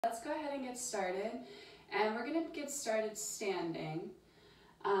Let's go ahead and get started, and we're going to get started standing.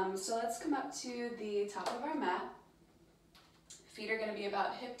 So let's come up to the top of our mat. Feet are going to be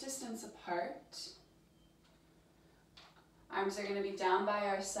about hip distance apart. Arms are going to be down by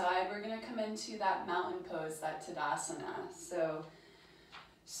our side. We're going to come into that mountain pose, that Tadasana. So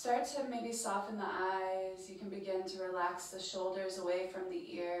start to maybe soften the eyes. You can begin to relax the shoulders away from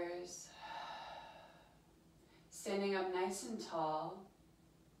the ears. Standing up nice and tall.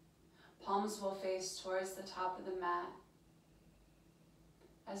 Palms will face towards the top of the mat.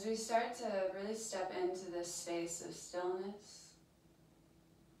 As we start to really step into this space of stillness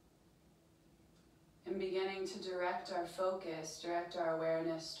and beginning to direct our focus, direct our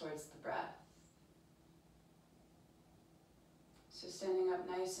awareness towards the breath. So standing up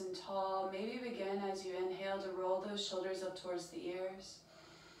nice and tall, maybe begin as you inhale to roll those shoulders up towards the ears.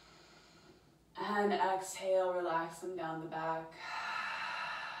 And exhale, relax them down the back.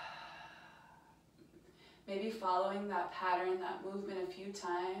 Maybe following that pattern, that movement a few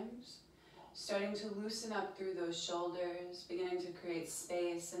times, starting to loosen up through those shoulders, beginning to create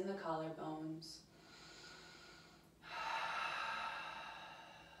space in the collarbones.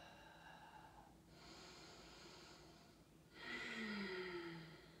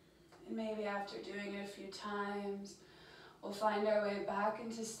 And maybe after doing it a few times, we'll find our way back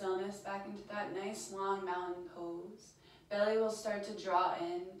into stillness, back into that nice long mountain pose. Belly will start to draw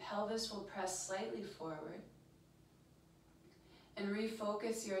in, pelvis will press slightly forward. And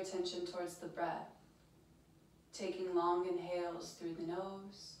refocus your attention towards the breath, taking long inhales through the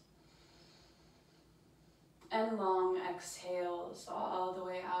nose. And long exhales all the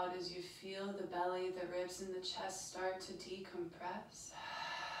way out as you feel the belly, the ribs, and the chest start to decompress.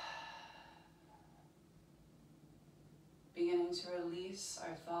 Beginning to release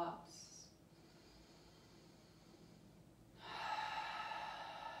our thoughts.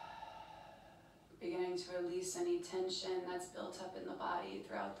 Beginning to release any tension that's built up in the body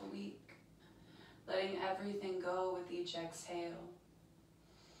throughout the week. Letting everything go with each exhale.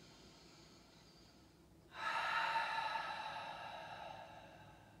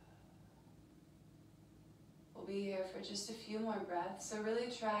 We'll be here for just a few more breaths. So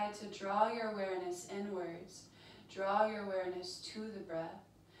really try to draw your awareness inwards. Draw your awareness to the breath.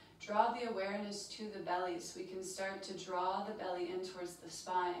 Draw the awareness to the belly so we can start to draw the belly in towards the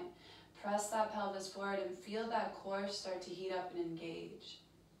spine. Press that pelvis forward and feel that core start to heat up and engage.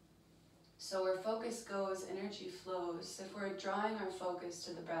 So where focus goes, energy flows. If we're drawing our focus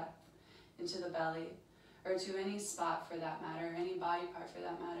to the breath, into the belly, or to any spot for that matter, any body part for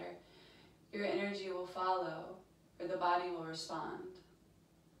that matter, your energy will follow, or the body will respond.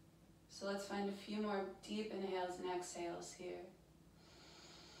 So let's find a few more deep inhales and exhales here.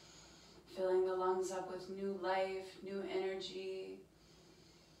 Filling the lungs up with new life, new energy.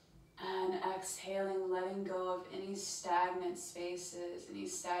 And exhaling, letting go of any stagnant spaces, any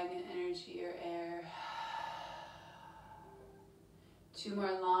stagnant energy or air. 2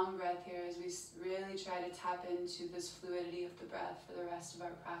 more long breaths here as we really try to tap into this fluidity of the breath for the rest of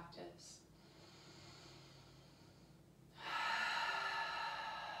our practice.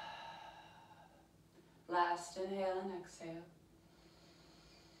 Last inhale and exhale.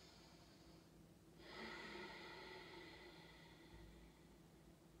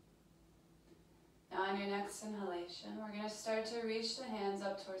 Now on your next inhalation, we're going to start to reach the hands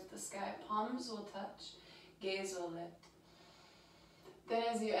up towards the sky. Palms will touch, gaze will lift. Then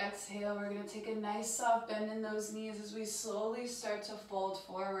as you exhale, we're going to take a nice soft bend in those knees as we slowly start to fold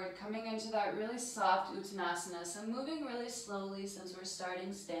forward, coming into that really soft Uttanasana. So moving really slowly since we're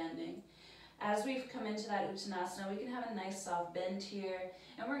starting standing. As we've come into that Uttanasana, we can have a nice soft bend here,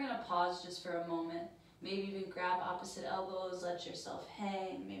 and we're going to pause just for a moment. Maybe even grab opposite elbows, let yourself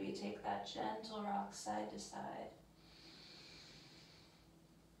hang. Maybe take that gentle rock side to side.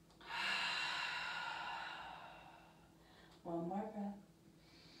 One more breath.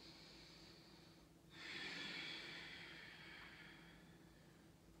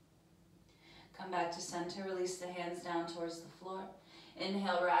 Come back to center, release the hands down towards the floor.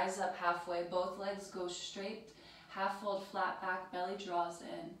 Inhale, rise up halfway, both legs go straight. Half fold, flat back, belly draws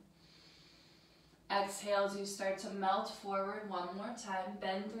in. Exhale as you start to melt forward one more time.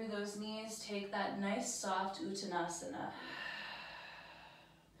 Bend through those knees. Take that nice soft Uttanasana.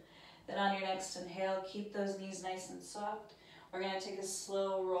 Then on your next inhale, keep those knees nice and soft. We're going to take a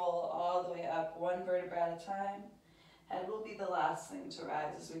slow roll all the way up, one vertebra at a time. Head will be the last thing to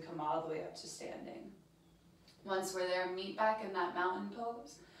rise as we come all the way up to standing. Once we're there, meet back in that mountain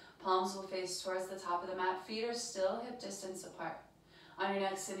pose. Palms will face towards the top of the mat. Feet are still hip distance apart. On your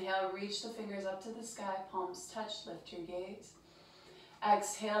next inhale, reach the fingers up to the sky, palms touch, lift your gaze.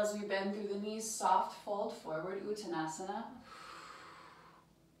 Exhale as we bend through the knees, soft fold forward, Uttanasana.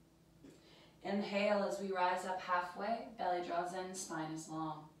 Inhale as we rise up halfway, belly draws in, spine is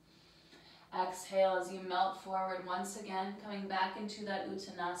long. Exhale as you melt forward once again, coming back into that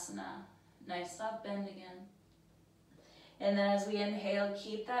Uttanasana. Nice soft bend again. And then as we inhale,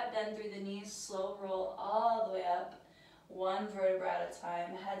 keep that bend through the knees, slow roll all the way up, one vertebra at a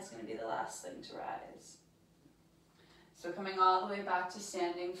time. Head's going to be the last thing to rise. So coming all the way back to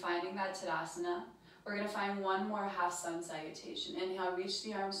standing, finding that Tadasana. We're going to find one more half sun salutation. Inhale, reach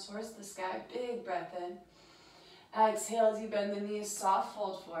the arms towards the sky, big breath in. Exhale as you bend the knees, soft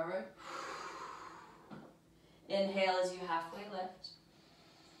fold forward. Inhale as you halfway lift.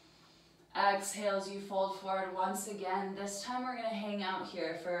 Exhale as you fold forward once again. This time we're going to hang out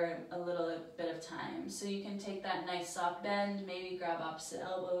here for a little bit of time. So you can take that nice soft bend, maybe grab opposite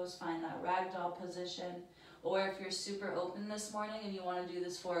elbows, find that ragdoll position. Or if you're super open this morning and you want to do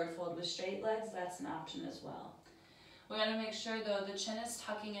this forward fold with straight legs, that's an option as well. We're going to make sure though the chin is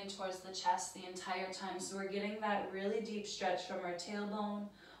tucking in towards the chest the entire time. So we're getting that really deep stretch from our tailbone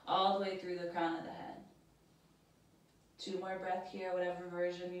all the way through the crown of the head. 2 more breaths here, whatever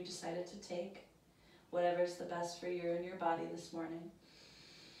version you decided to take. Whatever's the best for you and your body this morning.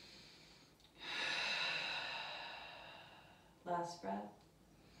 Last breath.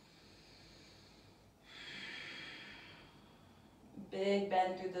 Big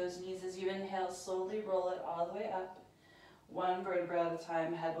bend through those knees as you inhale, slowly roll it all the way up. 1 vertebra at a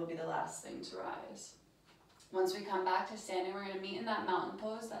time, head will be the last thing to rise. Once we come back to standing, we're going to meet in that mountain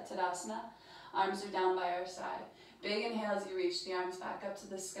pose, that Tadasana. Arms are down by our side. Big inhale as you reach the arms back up to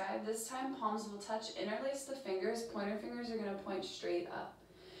the sky. This time palms will touch, interlace the fingers. Pointer fingers are going to point straight up.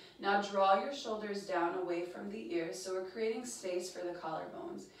 Now draw your shoulders down away from the ears, so we're creating space for the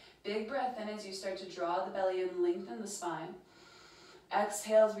collarbones. Big breath in as you start to draw the belly and lengthen the spine.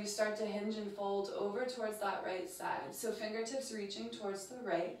 Exhale as we start to hinge and fold over towards that right side. So fingertips reaching towards the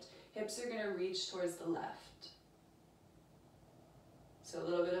right, hips are going to reach towards the left. So a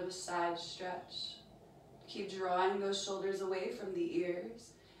little bit of a side stretch. Keep drawing those shoulders away from the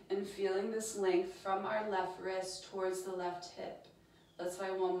ears and feeling this length from our left wrist towards the left hip. Let's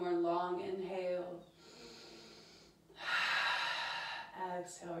find one more long inhale.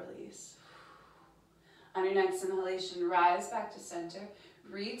 Exhale, release. On your next inhalation, rise back to center.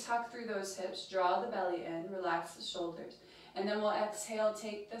 Re-tuck through those hips, draw the belly in, relax the shoulders. And then we'll exhale,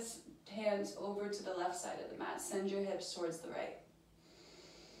 take the hands over to the left side of the mat. Send your hips towards the right.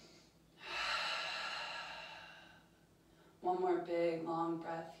 One more big, long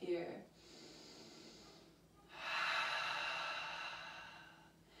breath here.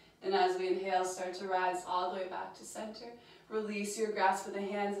 Then as we inhale, start to rise all the way back to center. Release your grasp of the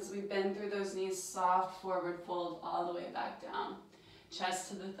hands as we bend through those knees, soft forward fold all the way back down. Chest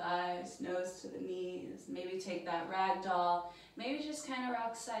to the thighs, nose to the knees. Maybe take that ragdoll. Maybe just kind of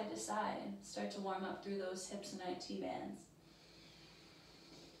rock side to side. Start to warm up through those hips and IT bands.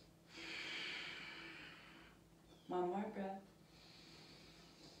 One more breath.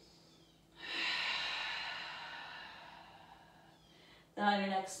 Then on your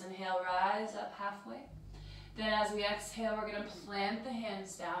next inhale, rise up halfway. Then as we exhale, we're going to plant the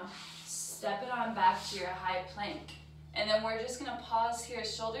hands down, step it on back to your high plank. And then we're just going to pause here,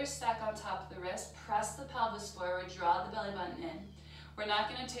 shoulders stack on top of the wrist, press the pelvis forward, draw the belly button in. We're not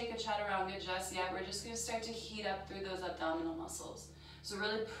going to take a chaturanga just yet, we're just going to start to heat up through those abdominal muscles. So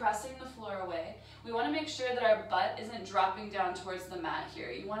really pressing the floor away. We want to make sure that our butt isn't dropping down towards the mat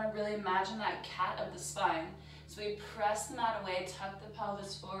here. You want to really imagine that cat of the spine. So we press the mat away, tuck the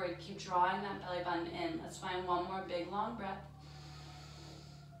pelvis forward, keep drawing that belly button in. Let's find one more big long breath.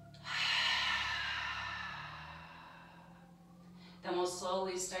 Then we'll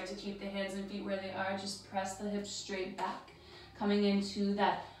slowly start to keep the hands and feet where they are. Just press the hips straight back. Coming into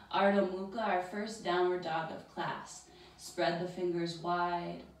that Ardha Mukha, our first downward dog of class. Spread the fingers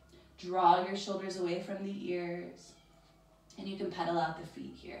wide. Draw your shoulders away from the ears. And you can pedal out the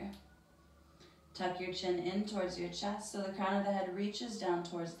feet here. Tuck your chin in towards your chest so the crown of the head reaches down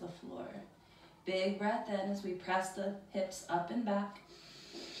towards the floor. Big breath in as we press the hips up and back.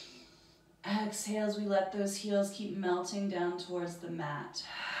 Exhale as we let those heels keep melting down towards the mat.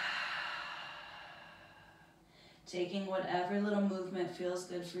 Taking whatever little movement feels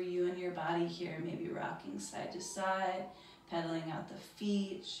good for you and your body here. Maybe rocking side to side, pedaling out the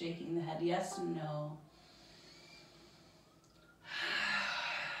feet, shaking the head yes and no.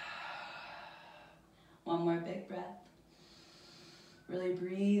 One more big breath. Really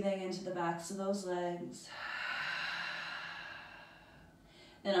breathing into the backs of those legs.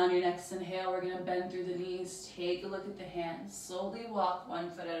 Then on your next inhale, we're gonna bend through the knees, take a look at the hands, slowly walk 1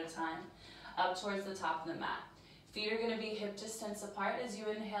 foot at a time, up towards the top of the mat. Feet are gonna be hip distance apart as you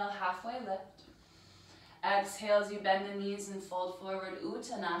inhale, halfway lift. Exhale as you bend the knees and fold forward,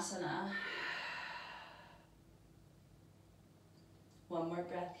 Uttanasana. One more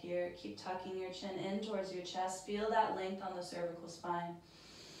breath here. Keep tucking your chin in towards your chest. Feel that length on the cervical spine.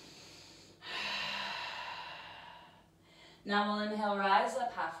 Now we'll inhale, rise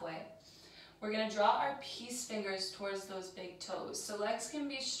up halfway. We're gonna draw our peace fingers towards those big toes. So legs can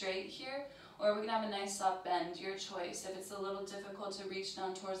be straight here, or we can have a nice soft bend, your choice. If it's a little difficult to reach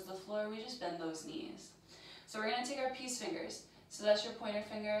down towards the floor, we just bend those knees. So we're gonna take our peace fingers. So that's your pointer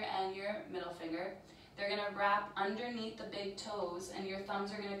finger and your middle finger. They're gonna wrap underneath the big toes and your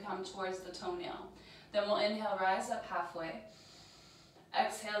thumbs are gonna come towards the toenail. Then we'll inhale, rise up halfway.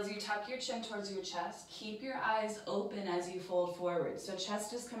 Exhale as you tuck your chin towards your chest. Keep your eyes open as you fold forward. So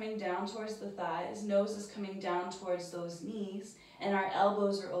chest is coming down towards the thighs, nose is coming down towards those knees, and our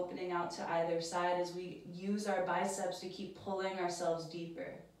elbows are opening out to either side as we use our biceps to keep pulling ourselves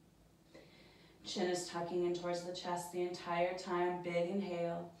deeper. Chin is tucking in towards the chest the entire time. Big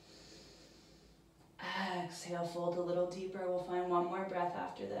inhale. Exhale, fold a little deeper. We'll find one more breath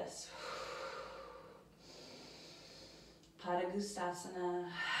after this. Kaleighdoscope.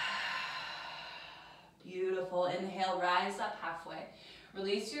 Beautiful. Inhale, rise up halfway.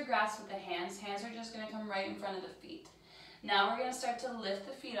 Release your grasp with the hands. Hands are just going to come right in front of the feet. Now we're going to start to lift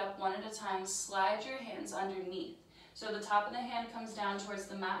the feet up one at a time. Slide your hands underneath. So the top of the hand comes down towards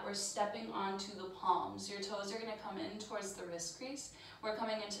the mat. We're stepping onto the palms. Your toes are going to come in towards the wrist crease. We're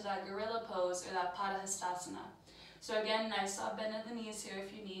coming into that gorilla pose or that Padahastasana. So again, nice soft bend at the knees here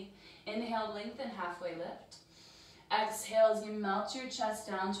if you need. Inhale, lengthen, halfway lift. Exhale as you melt your chest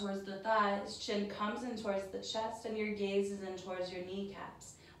down towards the thighs. Chin comes in towards the chest and your gaze is in towards your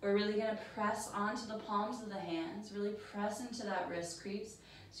kneecaps. We're really going to press onto the palms of the hands. Really press into that wrist crease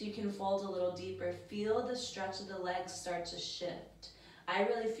so you can fold a little deeper. Feel the stretch of the legs start to shift. I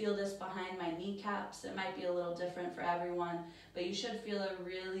really feel this behind my kneecaps. It might be a little different for everyone, but you should feel a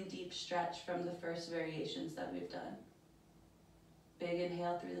really deep stretch from the first variations that we've done. Big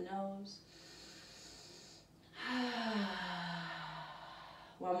inhale through the nose.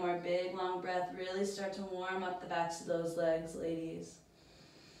 One more big long breath. Really start to warm up the backs of those legs, ladies.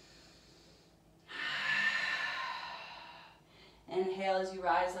 Inhale as you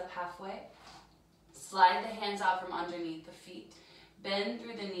rise up halfway. Slide the hands out from underneath the feet. Bend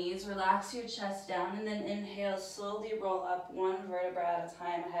through the knees, relax your chest down, and then inhale, slowly roll up one vertebra at a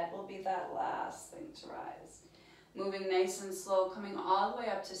time. Head will be that last thing to rise. Moving nice and slow, coming all the way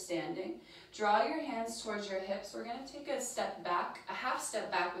up to standing. Draw your hands towards your hips. We're going to take a step back, a half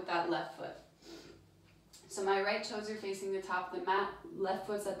step back with that left foot. So my right toes are facing the top of the mat, left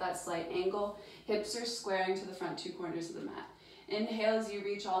foot's at that slight angle, hips are squaring to the front two corners of the mat. Inhale as you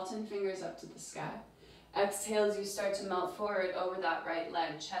reach all 10 fingers up to the sky. Exhale as you start to melt forward over that right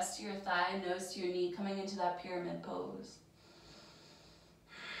leg, chest to your thigh, nose to your knee, coming into that pyramid pose.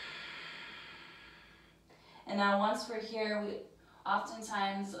 And now once we're here,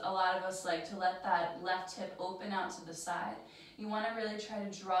 oftentimes a lot of us like to let that left hip open out to the side. You want to really try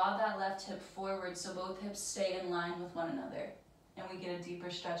to draw that left hip forward so both hips stay in line with one another. And we get a deeper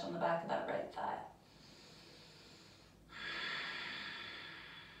stretch on the back of that right thigh.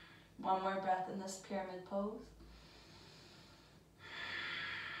 One more breath in this pyramid pose.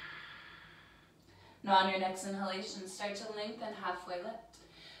 Now on your next inhalation, start to lengthen, halfway lift.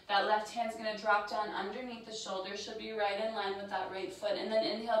 That left hand's going to drop down underneath the shoulder, should be right in line with that right foot. And then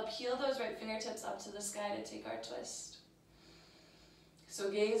inhale, peel those right fingertips up to the sky to take our twist. So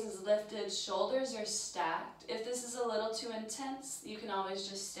gaze is lifted, shoulders are stacked. If this is a little too intense, you can always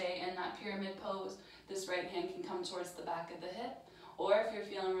just stay in that pyramid pose. This right hand can come towards the back of the hip. Or if you're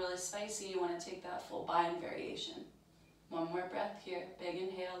feeling really spicy, you want to take that full bind variation. One more breath here. Big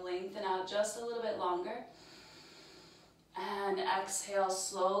inhale, lengthen out just a little bit longer. And exhale,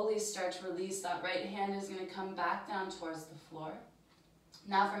 slowly start to release. That right hand is going to come back down towards the floor.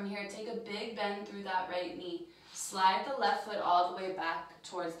 Now from here, take a big bend through that right knee. Slide the left foot all the way back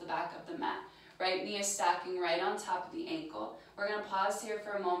towards the back of the mat. Right knee is stacking right on top of the ankle. We're going to pause here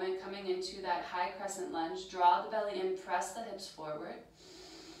for a moment, coming into that high crescent lunge. Draw the belly in, press the hips forward.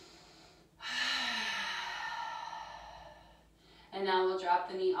 And now we'll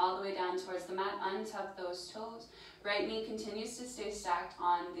drop the knee all the way down towards the mat, untuck those toes. Right knee continues to stay stacked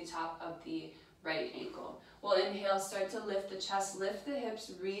on the top of the right ankle. We'll inhale, start to lift the chest, lift the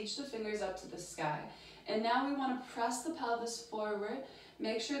hips, reach the fingers up to the sky. And now we want to press the pelvis forward,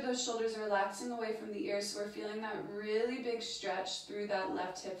 Make sure those shoulders are relaxing away from the ears, so we're feeling that really big stretch through that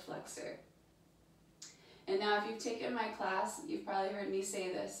left hip flexor. And now if you've taken my class, you've probably heard me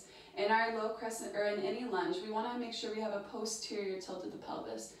say this. In our low crescent, or in any lunge, we want to make sure we have a posterior tilt of the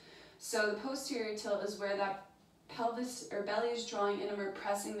pelvis. So the posterior tilt is where that pelvis or belly is drawing in and we're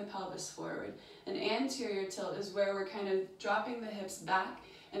pressing the pelvis forward. An anterior tilt is where we're kind of dropping the hips back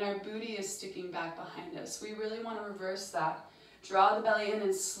and our booty is sticking back behind us. We really want to reverse that. Draw the belly in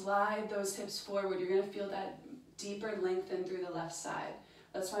and slide those hips forward. You're going to feel that deeper lengthen through the left side.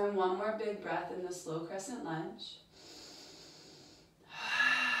 Let's find one more big breath in this low crescent lunge.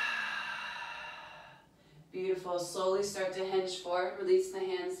 Beautiful. Slowly start to hinge forward. Release the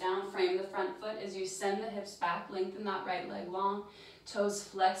hands down. Frame the front foot as you send the hips back. Lengthen that right leg long. Toes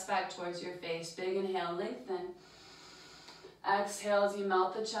flex back towards your face. Big inhale, lengthen. Exhale as you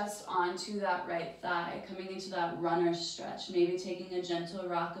melt the chest onto that right thigh. Coming into that runner stretch. Maybe taking a gentle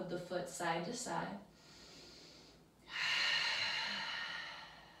rock of the foot side to side.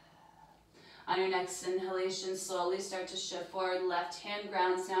 On your next inhalation, slowly start to shift forward. Left hand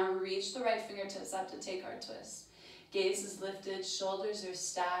grounds down. Reach the right fingertips up to take our twist. Gaze is lifted. Shoulders are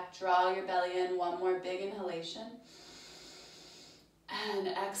stacked. Draw your belly in. One more big inhalation. And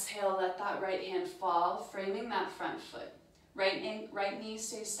exhale. Let that right hand fall, framing that front foot. Right knee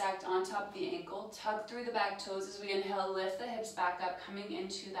stays stacked on top of the ankle. Tug through the back toes as we inhale. Lift the hips back up, coming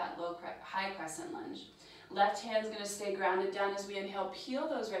into that high crescent lunge. Left hand's going to stay grounded down as we inhale. Peel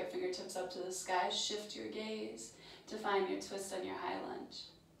those right fingertips up to the sky. Shift your gaze to find your twist on your high lunge.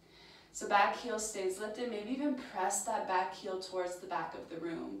 So back heel stays lifted. Maybe even press that back heel towards the back of the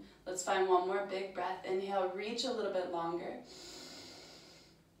room. Let's find one more big breath. Inhale, reach a little bit longer.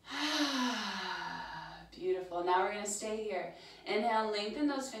 Beautiful. Now we're going to stay here. Inhale, lengthen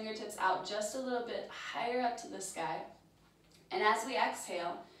those fingertips out just a little bit higher up to the sky. And as we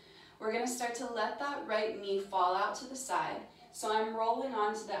exhale, we're going to start to let that right knee fall out to the side. So I'm rolling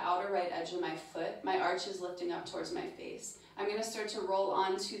onto the outer right edge of my foot. My arch is lifting up towards my face. I'm going to start to roll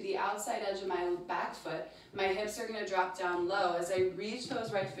onto the outside edge of my back foot. My hips are going to drop down low as I reach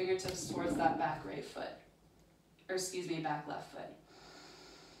those right fingertips towards that back right foot. Or excuse me, back left foot.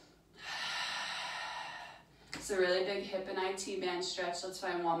 So really big hip and IT band stretch. Let's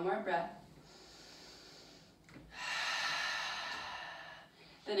find one more breath.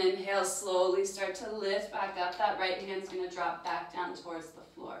 Then inhale, slowly start to lift back up. That right hand's going to drop back down towards the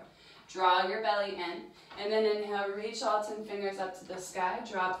floor. Draw your belly in. And then inhale, reach all 10 fingers up to the sky.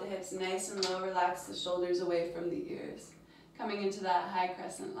 Drop the hips nice and low. Relax the shoulders away from the ears. Coming into that high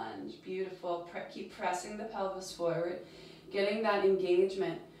crescent lunge. Beautiful. Keep pressing the pelvis forward. Getting that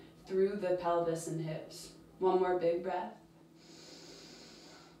engagement through the pelvis and hips. One more big breath.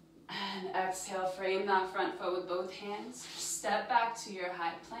 And exhale, frame that front foot with both hands. Step back to your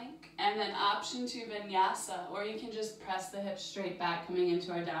high plank. And then option to vinyasa, or you can just press the hips straight back, coming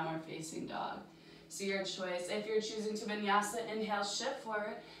into our downward facing dog. So your choice. If you're choosing to vinyasa, inhale, shift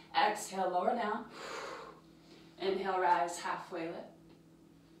forward. Exhale, lower down. Inhale, rise, halfway lift.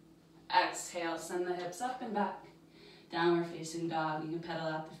 Exhale, send the hips up and back. Downward facing dog. You can pedal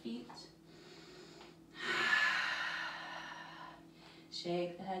out the feet.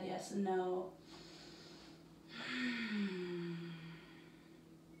 Shake the head, yes and no.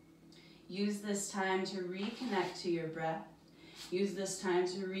 Use this time to reconnect to your breath. Use this time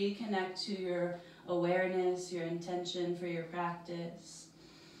to reconnect to your awareness, your intention for your practice.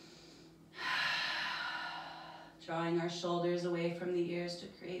 Drawing our shoulders away from the ears to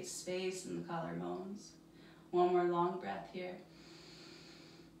create space in the collarbones. One more long breath here.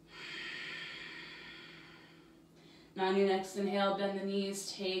 Now on your next inhale, bend the knees,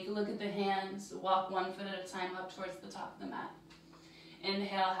 take a look at the hands, walk one foot at a time up towards the top of the mat.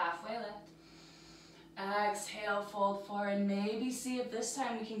 Inhale, halfway lift. Exhale, fold forward. Maybe see if this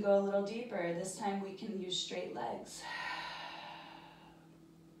time we can go a little deeper. This time we can use straight legs.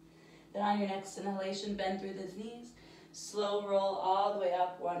 Then on your next inhalation, bend through the knees. Slow roll all the way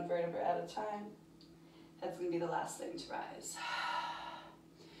up, one vertebra at a time. That's going to be the last thing to rise.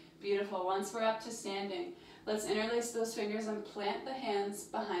 Beautiful. Once we're up to standing, let's interlace those fingers and plant the hands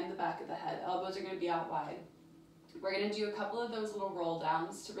behind the back of the head. Elbows are going to be out wide. We're going to do a couple of those little roll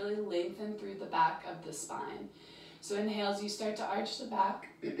downs to really lengthen through the back of the spine. So inhale as you start to arch the back,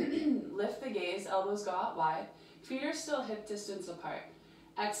 lift the gaze, elbows go out wide. Feet are still hip distance apart.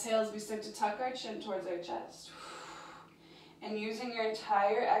 Exhale as we start to tuck our chin towards our chest. And using your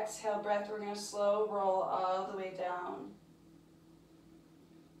entire exhale breath, we're going to slow roll all the way down.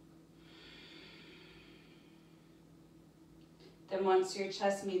 Then once your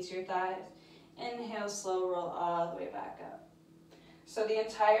chest meets your thighs, inhale, slow roll all the way back up. So the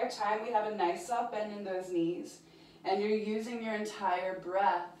entire time we have a nice soft bend in those knees, and you're using your entire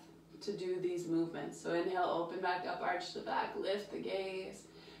breath to do these movements. So inhale, open back up, arch the back, lift the gaze.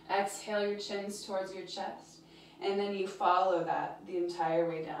 Exhale your chins towards your chest, and then you follow that the entire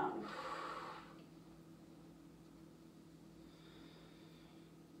way down.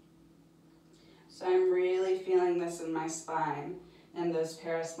 So I'm really feeling this in my spine and those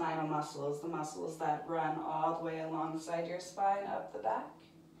paraspinal muscles, the muscles that run all the way alongside your spine up the back.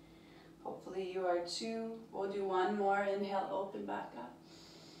 Hopefully you are too. We'll do one more. Inhale, open back up.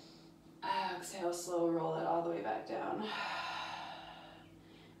 Exhale, slow roll it all the way back down.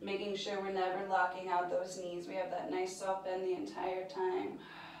 Making sure we're never locking out those knees. We have that nice soft bend the entire time.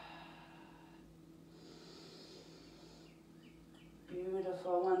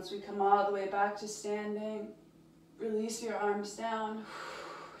 Beautiful. Once we come all the way back to standing, release your arms down.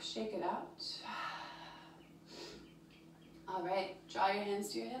 Shake it out. All right, draw your hands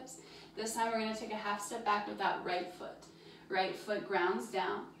to your hips. This time we're going to take a half step back with that right foot. Right foot grounds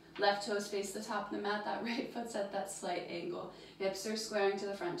down. Left toes face the top of the mat. That right foot's at that slight angle. Hips are squaring to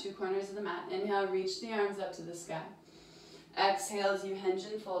the front, 2 corners of the mat. Inhale, reach the arms up to the sky. Exhale as you hinge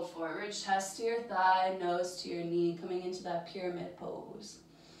and fold forward. Chest to your thigh, nose to your knee, coming into that pyramid pose.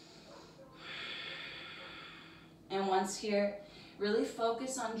 And once here, really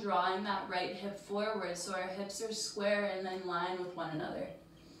focus on drawing that right hip forward so our hips are square and in line with one another.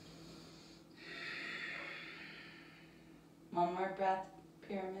 One more breath,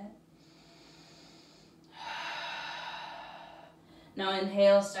 pyramid. Now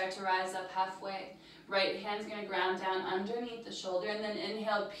inhale, start to rise up halfway. Right hand's gonna ground down underneath the shoulder, and then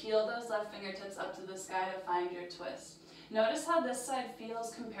inhale, peel those left fingertips up to the sky to find your twist. Notice how this side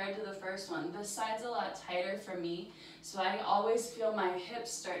feels compared to the first one. This side's a lot tighter for me, so I always feel my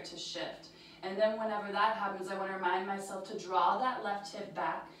hips start to shift. And then whenever that happens, I wanna remind myself to draw that left hip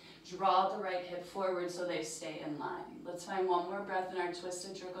back, draw the right hip forward so they stay in line. Let's find one more breath in our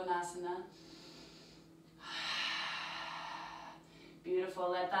twisted Trikonasana. Beautiful,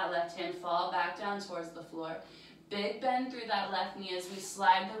 let that left hand fall back down towards the floor. Big bend through that left knee as we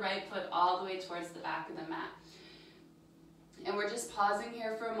slide the right foot all the way towards the back of the mat. And we're just pausing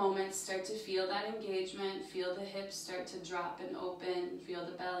here for a moment, start to feel that engagement, feel the hips start to drop and open, feel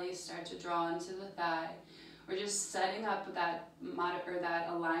the belly start to draw into the thigh. We're just setting up that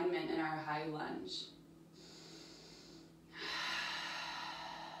alignment in our high lunge.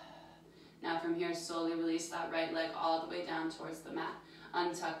 Now from here, slowly release that right leg all the way down towards the mat.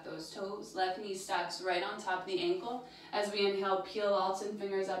 Untuck those toes. Left knee stacks right on top of the ankle. As we inhale, peel Alton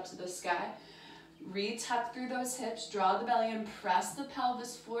fingers up to the sky. Retuck through those hips, draw the belly and press the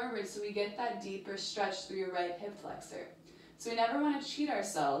pelvis forward so we get that deeper stretch through your right hip flexor. So we never want to cheat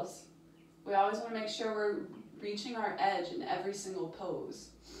ourselves. We always want to make sure we're reaching our edge in every single pose,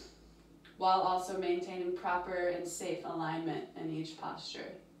 while also maintaining proper and safe alignment in each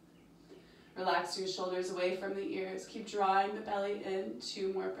posture. Relax your shoulders away from the ears. Keep drawing the belly in.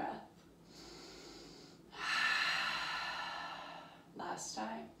 2 more breaths. Last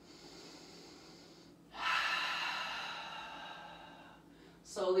time.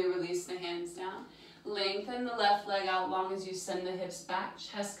 Slowly release the hands down. Lengthen the left leg out long as you send the hips back.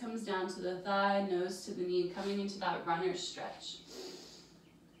 Chest comes down to the thigh, nose to the knee, coming into that runner stretch.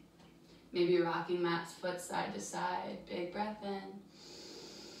 Maybe you're rocking mats, foot side to side. Big breath in.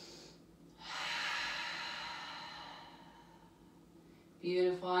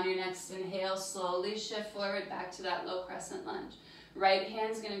 Beautiful. On your next inhale, slowly shift forward back to that low crescent lunge. Right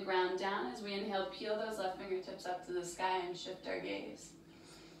hand's going to ground down as we inhale, peel those left fingertips up to the sky and shift our gaze.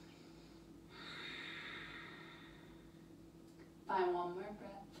 Find one more breath.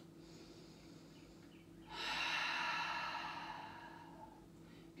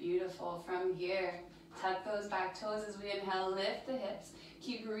 Beautiful. From here, tuck those back toes as we inhale, lift the hips.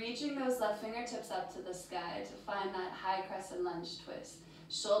 Keep reaching those left fingertips up to the sky to find that high crescent lunge twist.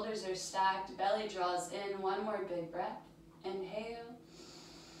 Shoulders are stacked, belly draws in. One more big breath. Inhale.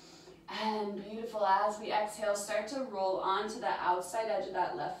 And beautiful, as we exhale, start to roll onto the outside edge of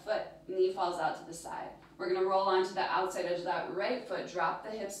that left foot. Knee falls out to the side. We're going to roll onto the outside edge of that right foot. Drop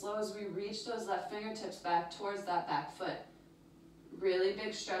the hips low as we reach those left fingertips back towards that back foot. Really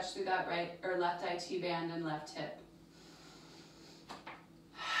big stretch through that right or left IT band and left hip.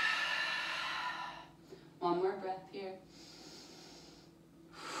 One more breath here.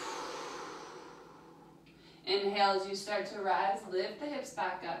 Inhale as you start to rise, lift the hips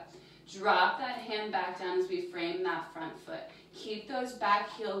back up. Drop that hand back down as we frame that front foot. Keep those back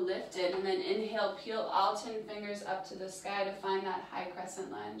heel lifted, and then inhale, peel all 10 fingers up to the sky to find that high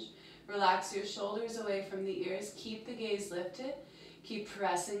crescent lunge. Relax your shoulders away from the ears. Keep the gaze lifted. Keep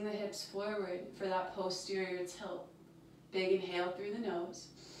pressing the hips forward for that posterior tilt. Big inhale through the nose.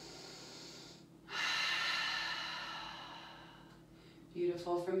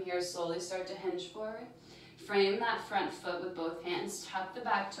 Beautiful. From here, slowly start to hinge forward. Frame that front foot with both hands. Tuck the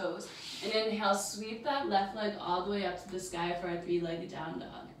back toes. And inhale, sweep that left leg all the way up to the sky for our three-legged down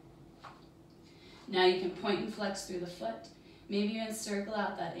dog. Now you can point and flex through the foot. Maybe even circle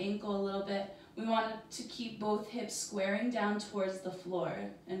out that ankle a little bit. We want to keep both hips squaring down towards the floor.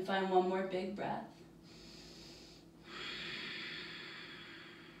 And find one more big breath.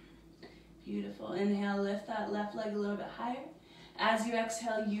 Beautiful. Inhale, lift that left leg a little bit higher. As you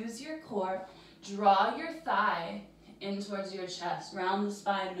exhale, use your core. Draw your thigh in towards your chest. Round the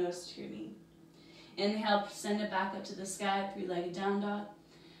spine, nose to your knee. Inhale, send it back up to the sky, three-legged down dog.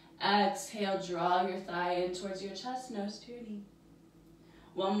 Exhale, draw your thigh in towards your chest, nose to your knee.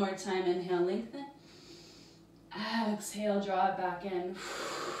 One more time, inhale, lengthen. Exhale, draw it back in.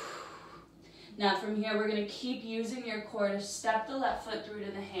 Now from here, we're going to keep using your core to step the left foot through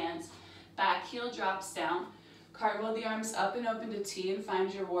to the hands. Back heel drops down. Cartwheel the arms up and open to T and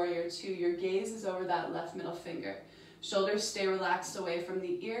find your warrior two. Your gaze is over that left middle finger. Shoulders stay relaxed away from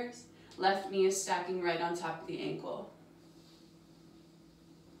the ears. Left knee is stacking right on top of the ankle.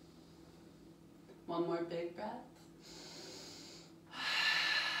 One more big breath.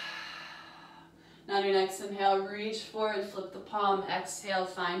 Now on your next inhale, reach forward, flip the palm. Exhale,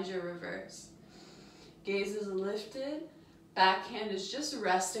 find your reverse. Gaze is lifted. Back hand is just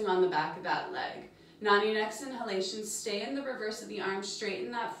resting on the back of that leg. Now on your next inhalation, stay in the reverse of the arm,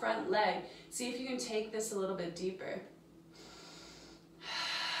 straighten that front leg. See if you can take this a little bit deeper.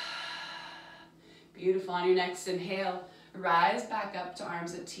 Beautiful. On your next inhale, rise back up to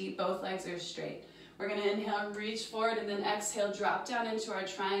arms at T. Both legs are straight. We're going to inhale, reach forward, and then exhale, drop down into our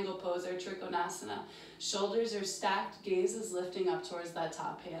triangle pose, our Trikonasana. Shoulders are stacked, gaze is lifting up towards that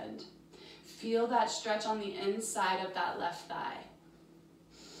top hand. Feel that stretch on the inside of that left thigh.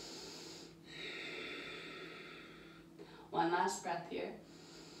 One last breath here.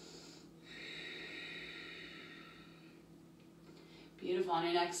 Beautiful. On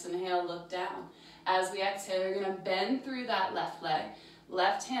your next inhale, look down. As we exhale, you're going to bend through that left leg.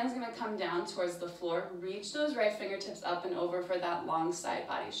 Left hand's going to come down towards the floor. Reach those right fingertips up and over for that long side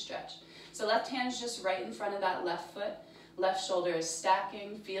body stretch. So left hand's just right in front of that left foot. Left shoulder is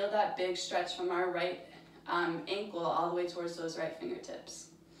stacking. Feel that big stretch from our right ankle all the way towards those right fingertips.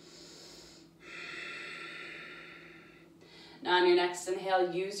 Now on your next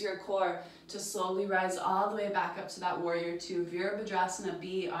inhale, use your core to slowly rise all the way back up to that warrior two. Virabhadrasana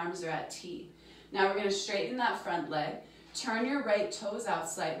B, arms are at T. Now we're going to straighten that front leg. Turn your right toes out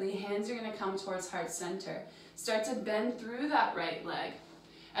slightly. Hands are going to come towards heart center. Start to bend through that right leg.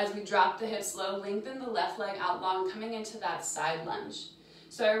 As we drop the hips low, lengthen the left leg out long, coming into that side lunge.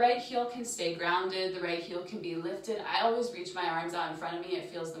 So our right heel can stay grounded, the right heel can be lifted. I always reach my arms out in front of me, it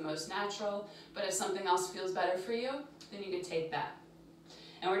feels the most natural, but if something else feels better for you, then you can take that.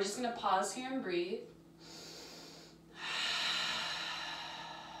 And we're just gonna pause here and breathe.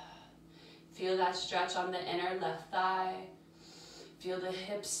 Feel that stretch on the inner left thigh. Feel the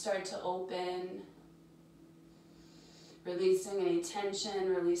hips start to open. Releasing any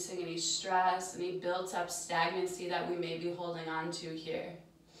tension, releasing any stress, any built up stagnancy that we may be holding on to here.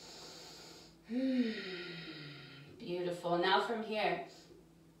 Beautiful. Now from here,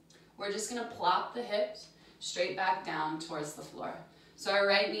 we're just going to plop the hips straight back down towards the floor. So our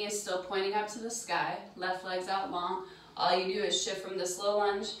right knee is still pointing up to the sky, left leg's out long. All you do is shift from this low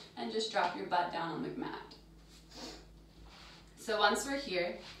lunge and just drop your butt down on the mat. So once we're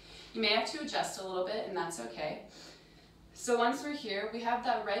here, you may have to adjust a little bit, and that's okay. So once we're here, we have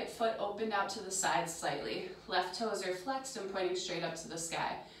that right foot opened out to the side slightly. Left toes are flexed and pointing straight up to the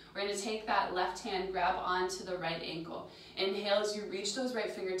sky. We're going to take that left hand, grab onto the right ankle. Inhale as you reach those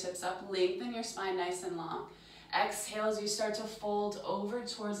right fingertips up, lengthen your spine nice and long. Exhale as you start to fold over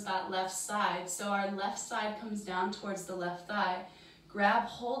towards that left side. So our left side comes down towards the left thigh. Grab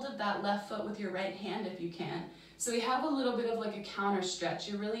hold of that left foot with your right hand if you can. So we have a little bit of like a counter stretch.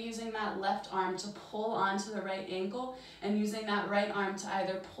 You're really using that left arm to pull onto the right ankle and using that right arm to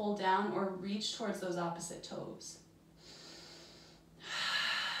either pull down or reach towards those opposite toes.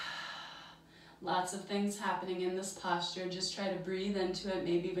 Lots of things happening in this posture. Just try to breathe into it,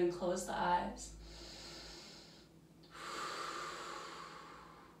 maybe even close the eyes.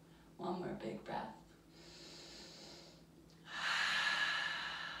 One more big breath.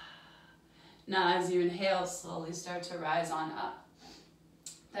 Now as you inhale, slowly start to rise on up.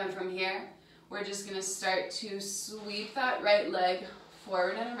 Then from here, we're just going to start to sweep that right leg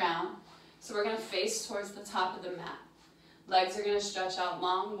forward and around. So we're going to face towards the top of the mat. Legs are going to stretch out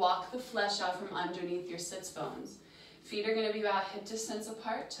long. Walk the flesh out from underneath your sits bones. Feet are going to be about hip distance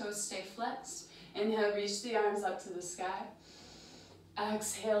apart. Toes stay flexed. Inhale, reach the arms up to the sky.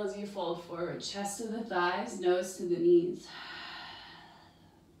 Exhale as you fold forward. Chest to the thighs, nose to the knees.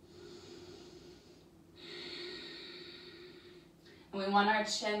 And we want our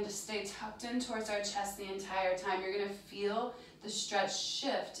chin to stay tucked in towards our chest the entire time. You're going to feel the stretch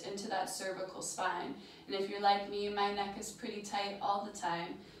shift into that cervical spine. And if you're like me, my neck is pretty tight all the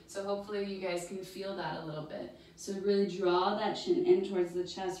time. So hopefully you guys can feel that a little bit. So really draw that chin in towards the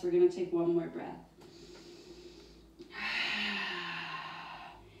chest. We're going to take one more breath.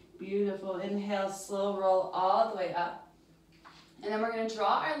 Beautiful. Inhale, slow roll all the way up. And then we're going to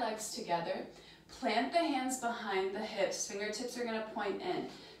draw our legs together. Plant the hands behind the hips. Fingertips are going to point in.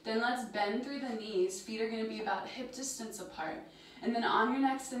 Then let's bend through the knees. Feet are going to be about hip distance apart. And then on your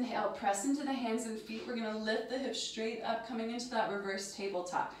next inhale, press into the hands and feet. We're going to lift the hips straight up, coming into that reverse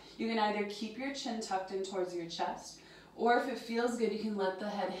tabletop. You can either keep your chin tucked in towards your chest, or if it feels good, you can let the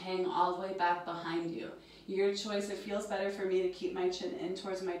head hang all the way back behind you. Your choice. It feels better for me to keep my chin in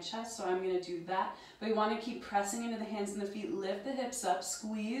towards my chest, so I'm going to do that. But we want to keep pressing into the hands and the feet. Lift the hips up.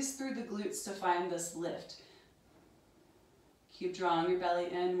 Squeeze through the glutes to find this lift. Keep drawing your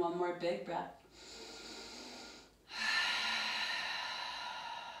belly in. One more big breath.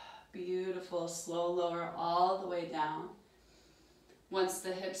 Beautiful. Slow lower all the way down. Once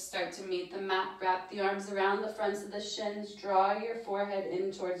the hips start to meet the mat, wrap the arms around the fronts of the shins. Draw your forehead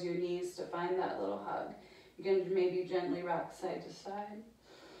in towards your knees to find that little hug. You can maybe gently rock side to side.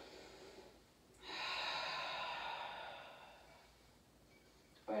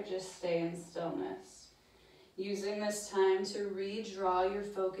 Or just stay in stillness. Using this time to redraw your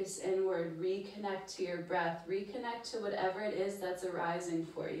focus inward, reconnect to your breath, reconnect to whatever it is that's arising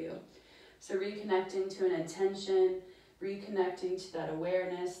for you. So reconnecting to an attention, reconnecting to that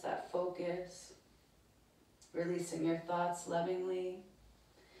awareness, that focus, releasing your thoughts lovingly.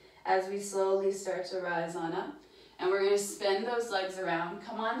 As we slowly start to rise on up, and we're going to spin those legs around,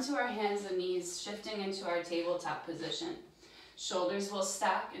 come onto our hands and knees, shifting into our tabletop position. Shoulders will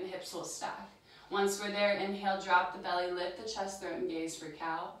stack and hips will stack. Once we're there, inhale, drop the belly, lift the chest, throat, and gaze for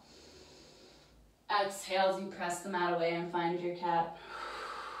cow. Exhale as you press the mat away and find your cat.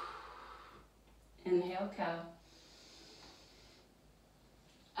 Inhale, cow.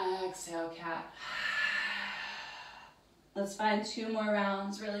 Exhale, cat. Let's find 2 more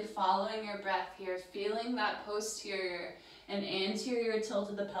rounds, really following your breath here, feeling that posterior and anterior tilt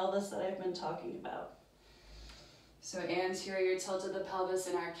of the pelvis that I've been talking about. So anterior tilt of the pelvis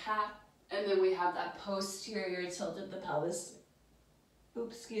in our cat, and then we have that posterior tilt of the pelvis.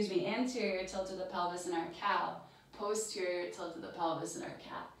 Anterior tilt of the pelvis in our cow, posterior tilt of the pelvis in our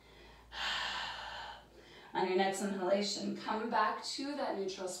cat. On your next inhalation, come back to that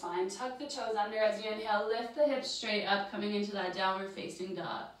neutral spine. Tuck the toes under as you inhale. Lift the hips straight up, coming into that downward facing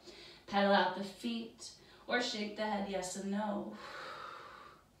dog. Pedal out the feet or shake the head yes and no.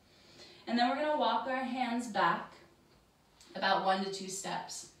 And then we're going to walk our hands back about 1 to 2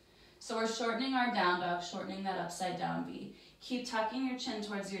 steps. So we're shortening our down dog, shortening that upside down V. Keep tucking your chin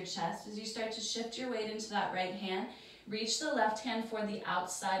towards your chest. As you start to shift your weight into that right hand, reach the left hand for the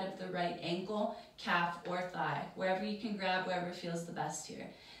outside of the right ankle, calf, or thigh. Wherever you can grab, wherever feels the best here.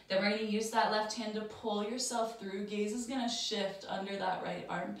 Then we're going to use that left hand to pull yourself through. Gaze is going to shift under that right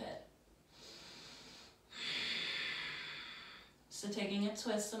armpit. So taking a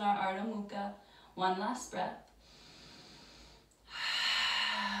twist in our Ardha Mukha. One last breath.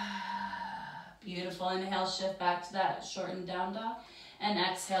 Beautiful. Inhale, shift back to that shortened down dog. And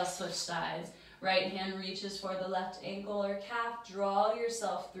exhale, switch sides. Right hand reaches for the left ankle or calf. Draw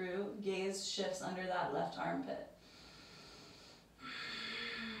yourself through. Gaze shifts under that left armpit.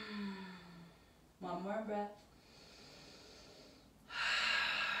 One more breath.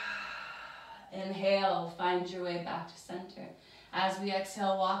 Inhale, find your way back to center. As we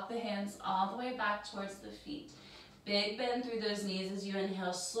exhale, walk the hands all the way back towards the feet. Big bend through those knees as you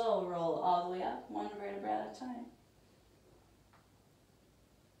inhale. Slow roll all the way up, one vertebra at a time.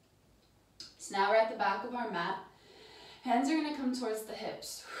 So now we're at the back of our mat. Hands are going to come towards the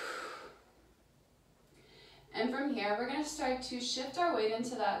hips. And from here, we're going to start to shift our weight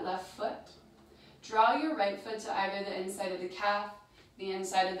into that left foot. Draw your right foot to either the inside of the calf, the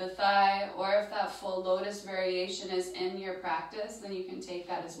inside of the thigh, or if that full lotus variation is in your practice, then you can take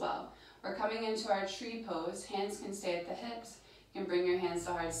that as well. We're coming into our tree pose. Hands can stay at the hips. You can bring your hands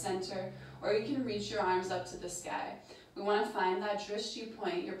to heart center, or you can reach your arms up to the sky. We want to find that drishti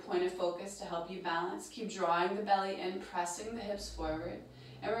point, your point of focus, to help you balance. Keep drawing the belly in, pressing the hips forward,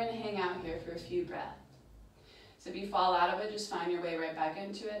 and we're going to hang out here for a few breaths. So if you fall out of it, just find your way right back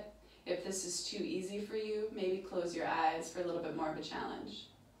into it. If this is too easy for you, maybe close your eyes for a little bit more of a challenge.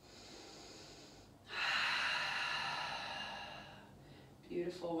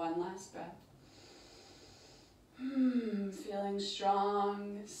 Beautiful, one last breath. Feeling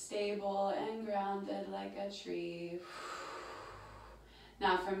strong, stable, and grounded like a tree.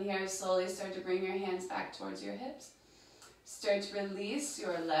 Now from here, slowly start to bring your hands back towards your hips. Start to release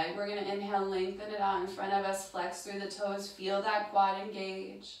your leg. We're going to inhale, lengthen it out in front of us, flex through the toes, feel that quad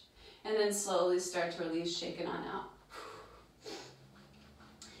engage. And then slowly start to release, shake it on out.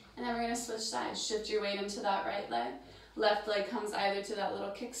 And then we're going to switch sides. Shift your weight into that right leg. Left leg comes either to that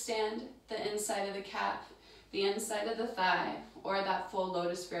little kickstand, the inside of the calf, the inside of the thigh, or that full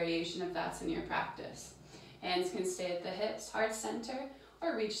lotus variation if that's in your practice. Hands can stay at the hips, heart center,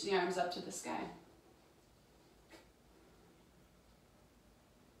 or reach the arms up to the sky.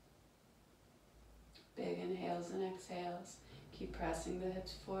 Big inhales and exhales. Keep pressing the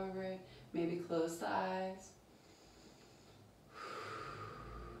hips forward. Maybe close the eyes.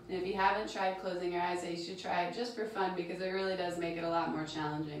 And if you haven't tried closing your eyes, you should try it just for fun because it really does make it a lot more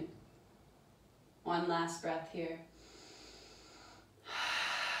challenging. One last breath here.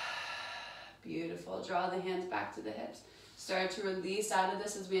 Beautiful. Draw the hands back to the hips. Start to release out of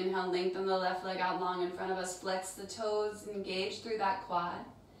this as we inhale, lengthen the left leg out long in front of us. Flex the toes, engage through that quad.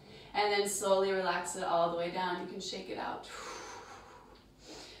 And then slowly relax it all the way down. You can shake it out.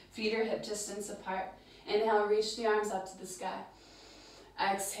 Feet are hip distance apart. Inhale, reach the arms up to the sky.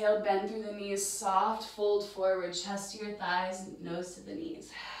 Exhale, bend through the knees, soft fold forward, chest to your thighs, nose to the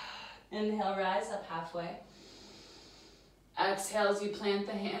knees. Inhale, rise up halfway. Exhale as you plant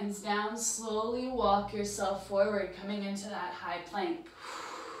the hands down, slowly walk yourself forward, coming into that high plank.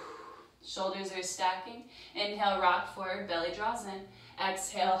 Shoulders are stacking. Inhale, rock forward, belly draws in.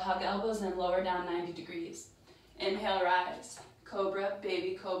 Exhale, hug elbows and lower down 90 degrees. Inhale, rise. Cobra,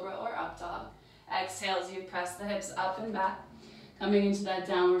 baby cobra, or up dog. Exhale as you press the hips up and back. Coming into that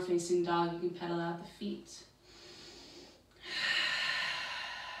downward facing dog, you can pedal out the feet.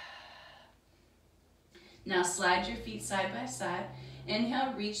 Now slide your feet side by side.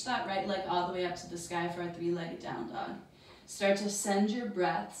 Inhale, reach that right leg all the way up to the sky for a three-legged down dog. Start to send your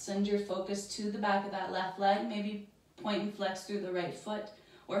breath, send your focus to the back of that left leg. Maybe point and flex through the right foot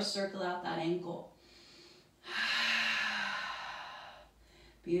or circle out that ankle.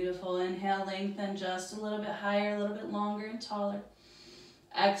 Beautiful. Inhale, lengthen just a little bit higher, a little bit longer and taller.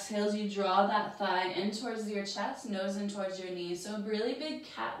 Exhale as you draw that thigh in towards your chest, nose in towards your knees. So a really big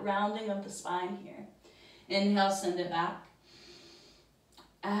cat rounding of the spine here. Inhale, send it back.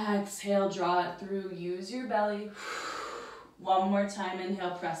 Exhale, draw it through. Use your belly. One more time.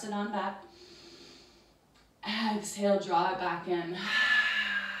 Inhale, press it on back. Exhale, draw it back in.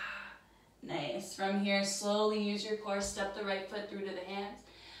 Nice. From here, slowly use your core. Step the right foot through to the hands.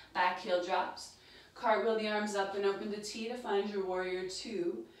 Back heel drops. Cartwheel the arms up and open to T to find your warrior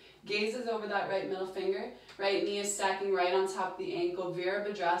two. Gazes over that right middle finger. Right knee is stacking right on top of the ankle.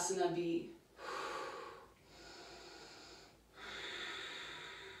 Virabhadrasana V.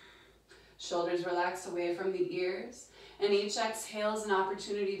 Shoulders relax away from the ears. And each exhale is an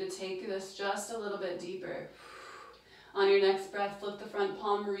opportunity to take this just a little bit deeper. On your next breath, flip the front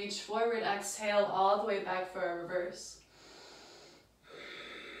palm, reach forward, exhale all the way back for a reverse.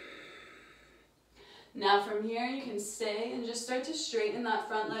 Now from here, you can stay and just start to straighten that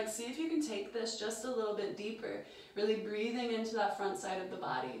front leg. See if you can take this just a little bit deeper, really breathing into that front side of the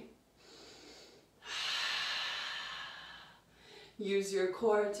body. Use your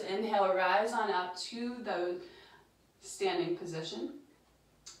core to inhale, rise on up to the standing position.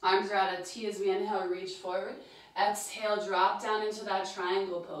 Arms are at a T as we inhale, reach forward. Exhale, drop down into that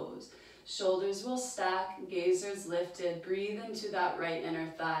triangle pose. Shoulders will stack, gazers lifted. Breathe into that right inner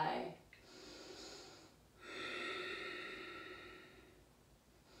thigh.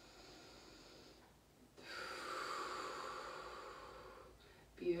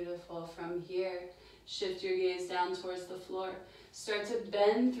 Beautiful. From here, shift your gaze down towards the floor. Start to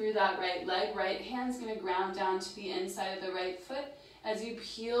bend through that right leg. Right hand's going to ground down to the inside of the right foot as you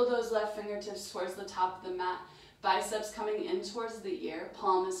peel those left fingertips towards the top of the mat. Biceps coming in towards the ear.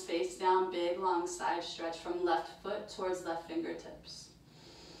 Palm is face down, big long side stretch from left foot towards left fingertips.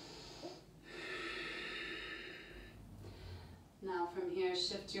 Now from here,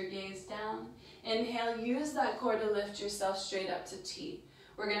 shift your gaze down. Inhale, use that core to lift yourself straight up to T.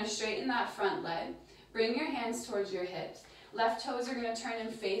 We're going to straighten that front leg. Bring your hands towards your hips. Left toes are going to turn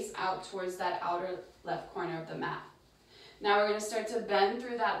and face out towards that outer left corner of the mat. Now we're going to start to bend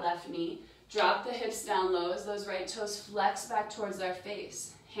through that left knee. Drop the hips down low as those right toes flex back towards our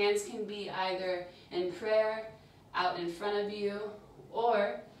face. Hands can be either in prayer, out in front of you,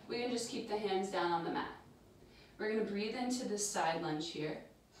 or we can just keep the hands down on the mat. We're going to breathe into this side lunge here.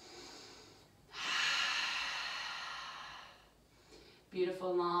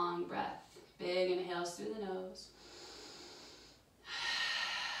 Beautiful long breath. Big inhales through the nose.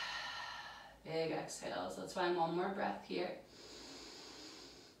 Big exhales. Let's find one more breath here.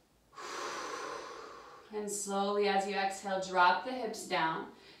 And slowly as you exhale, drop the hips down.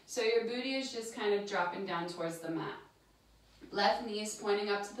 So your booty is just kind of dropping down towards the mat. Left knee is pointing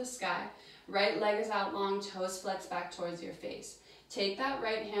up to the sky. Right leg is out long, toes flex back towards your face. Take that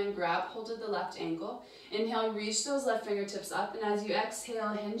right hand, grab hold of the left ankle. Inhale, reach those left fingertips up. And as you exhale,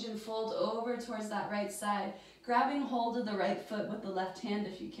 hinge and fold over towards that right side, grabbing hold of the right foot with the left hand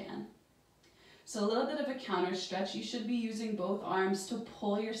if you can. So a little bit of a counter stretch. You should be using both arms to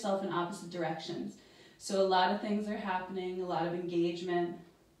pull yourself in opposite directions. So a lot of things are happening, a lot of engagement,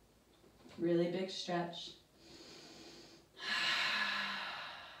 really big stretch.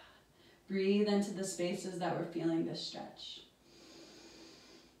 Breathe into the spaces that we're feeling this stretch.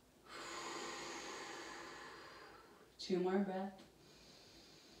 2 more breaths.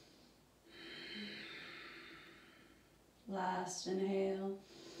 Last inhale.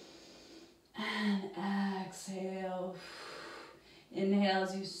 And exhale. Inhale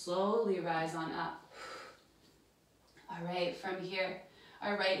as you slowly rise on up. All right, from here,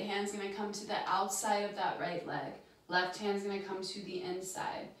 our right hand's gonna come to the outside of that right leg. Left hand's gonna come to the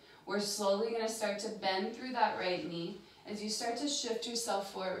inside. We're slowly gonna start to bend through that right knee as you start to shift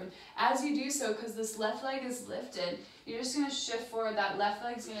yourself forward. As you do so, because this left leg is lifted, you're just gonna shift forward. That left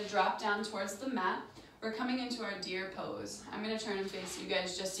leg's gonna drop down towards the mat. We're coming into our deer pose. I'm gonna turn and face you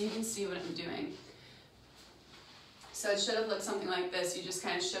guys just so you can see what I'm doing. So it should have looked something like this. You just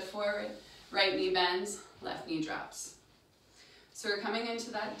kind of shift forward, right knee bends, left knee drops. So we're coming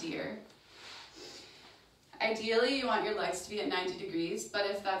into that deer. Ideally, you want your legs to be at 90 degrees, but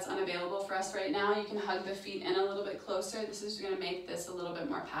if that's unavailable for us right now, you can hug the feet in a little bit closer. This is gonna make this a little bit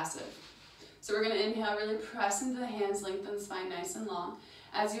more passive. So we're gonna inhale, really press into the hands, lengthen the spine nice and long.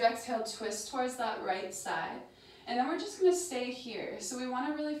 As you exhale, twist towards that right side. And then we're just gonna stay here. So we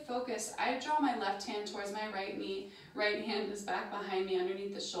wanna really focus. I draw my left hand towards my right knee. Right hand is back behind me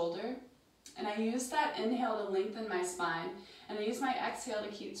underneath the shoulder. And I use that inhale to lengthen my spine. And I use my exhale to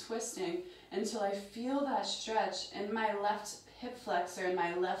keep twisting until I feel that stretch in my left hip flexor and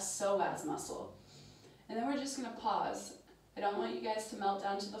my left psoas muscle. And then we're just gonna pause. I don't want you guys to melt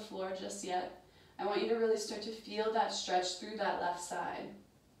down to the floor just yet. I want you to really start to feel that stretch through that left side.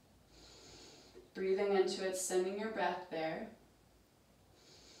 Breathing into it, sending your breath there.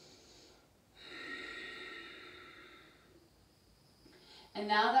 And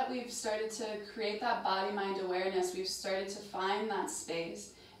now that we've started to create that body-mind awareness, we've started to find that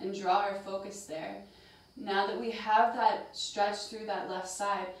space and draw our focus there. Now that we have that stretch through that left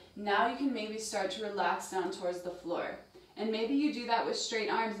side, now you can maybe start to relax down towards the floor. And maybe you do that with straight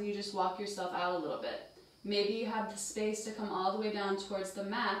arms and you just walk yourself out a little bit. Maybe you have the space to come all the way down towards the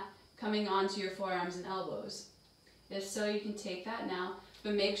mat, coming onto your forearms and elbows. If so, you can take that now.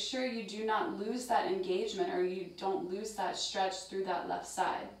 But make sure you do not lose that engagement or you don't lose that stretch through that left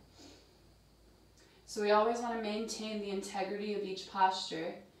side. So we always want to maintain the integrity of each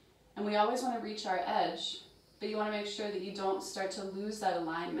posture, and we always want to reach our edge, but you want to make sure that you don't start to lose that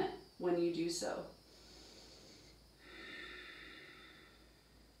alignment when you do so.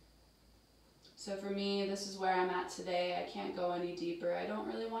 So for me, this is where I'm at today. I can't go any deeper. I don't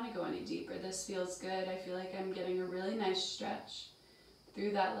really want to go any deeper. This feels good. I feel like I'm getting a really nice stretch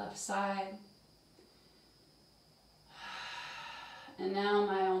through that left side. And now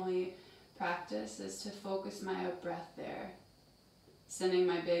my only practice is to focus my breath there. Sending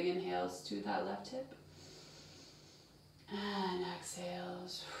my big inhales to that left hip. And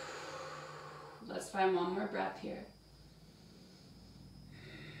exhales. Let's find one more breath here.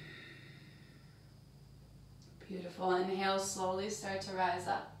 Beautiful. Inhale, slowly start to rise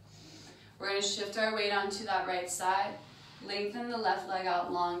up. We're going to shift our weight onto that right side. Lengthen the left leg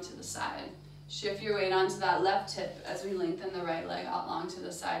out long to the side. Shift your weight onto that left hip as we lengthen the right leg out long to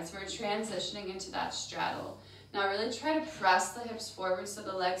the side. So we're transitioning into that straddle. Now really try to press the hips forward so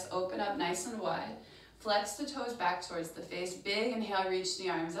the legs open up nice and wide. Flex the toes back towards the face. Big inhale, reach the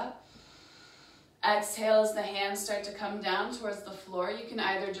arms up. Exhale as the hands start to come down towards the floor. You can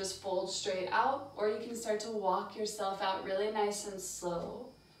either just fold straight out or you can start to walk yourself out really nice and slow,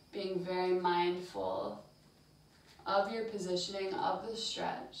 being very mindful of your positioning, of the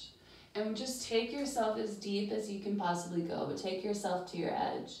stretch. And just take yourself as deep as you can possibly go, but take yourself to your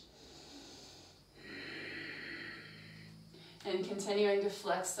edge. And continuing to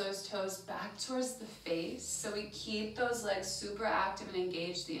flex those toes back towards the face, so we keep those legs super active and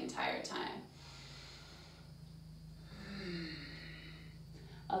engaged the entire time.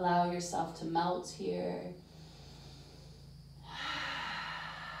 Allow yourself to melt here.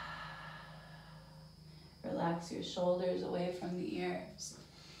 Relax your shoulders away from the ears.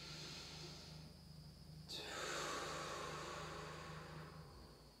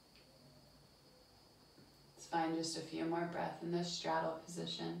 Let's find just a few more breaths in this straddle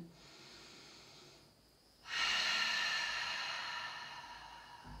position.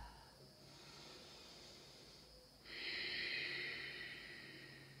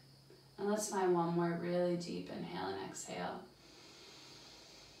 And let's find one more really deep inhale and exhale.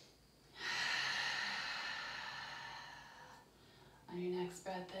 On your next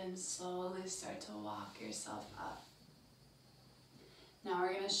breath in, slowly start to walk yourself up. Now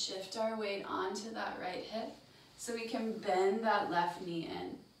we're going to shift our weight onto that right hip so we can bend that left knee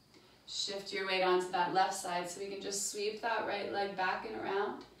in. Shift your weight onto that left side so we can just sweep that right leg back and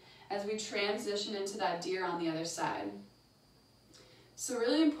around as we transition into that deer on the other side. So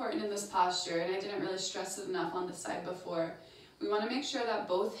really important in this posture, and I didn't really stress it enough on this side before, we want to make sure that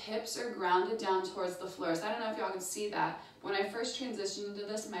both hips are grounded down towards the floor. So I don't know if y'all can see that. When I first transitioned into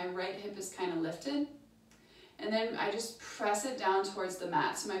this, my right hip is kind of lifted. And then I just press it down towards the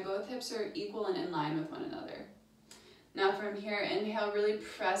mat. So my both hips are equal and in line with one another. Now from here, inhale, really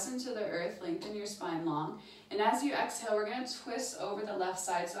press into the earth, lengthen your spine long. And as you exhale, we're going to twist over the left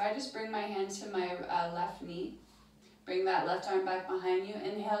side. So I just bring my hand to my left knee. Bring that left arm back behind you.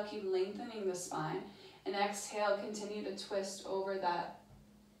 Inhale, keep lengthening the spine. And exhale, continue to twist over that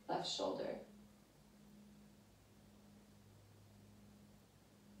left shoulder.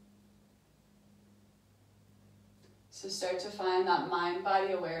 So start to find that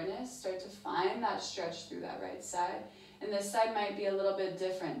mind-body awareness. Start to find that stretch through that right side. And this side might be a little bit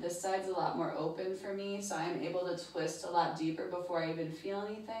different. This side's a lot more open for me, so I'm able to twist a lot deeper before I even feel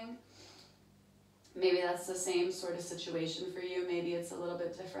anything. Maybe that's the same sort of situation for you. Maybe it's a little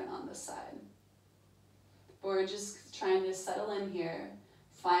bit different on this side. But we're just trying to settle in here,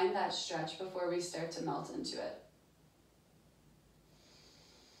 find that stretch before we start to melt into it.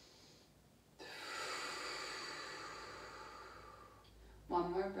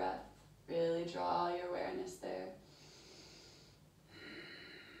 One more breath. Really draw your awareness there.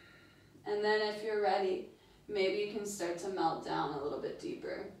 And then if you're ready, maybe you can start to melt down a little bit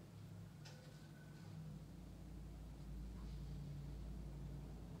deeper.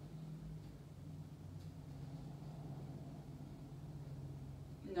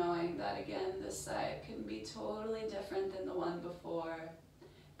 Knowing that, again, this side can be totally different than the one before.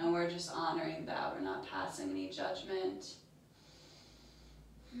 And we're just honoring that. We're not passing any judgment.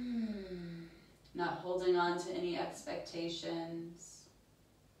 Not holding on to any expectations.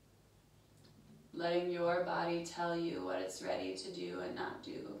 Letting your body tell you what it's ready to do and not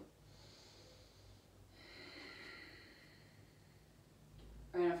do.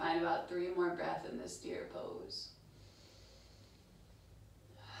 We're going to find about 3 more breaths in this deer pose.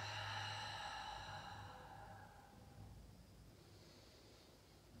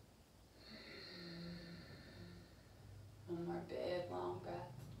 One more big, long breath.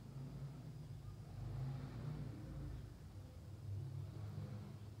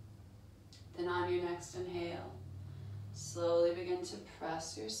 Then on your next inhale, slowly begin to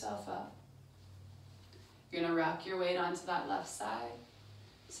press yourself up. You're going to rock your weight onto that left side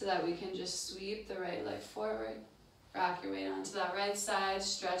so that we can just sweep the right leg forward. Rock your weight onto that right side,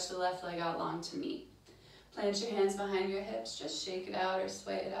 stretch the left leg out long to meet. Plant your hands behind your hips, just shake it out or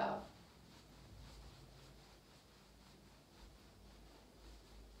sway it out.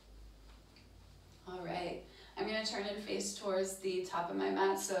 All right, I'm going to turn and face towards the top of my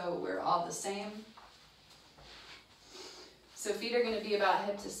mat so we're all the same. So feet are going to be about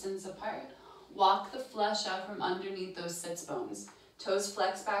hip distance apart. Walk the flesh out from underneath those sits bones. Toes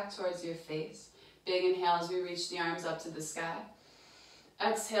flex back towards your face. Big inhale as we reach the arms up to the sky.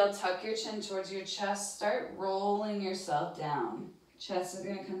 Exhale, tuck your chin towards your chest. Start rolling yourself down. Chest is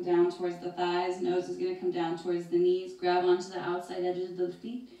going to come down towards the thighs. Nose is going to come down towards the knees. Grab onto the outside edges of the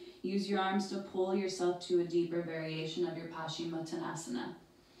feet. Use your arms to pull yourself to a deeper variation of your Paschimottanasana.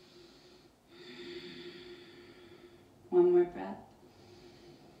 One more breath.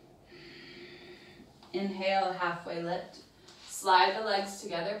 Inhale, halfway lift. Slide the legs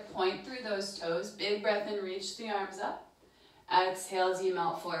together, point through those toes. Big breath in, reach the arms up. Exhale as you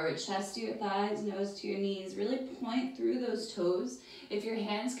melt forward. Chest to your thighs, nose to your knees. Really point through those toes. If your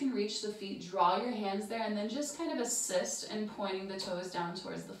hands can reach the feet, draw your hands there and then just kind of assist in pointing the toes down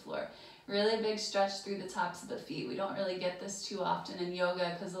towards the floor. Really big stretch through the tops of the feet. We don't really get this too often in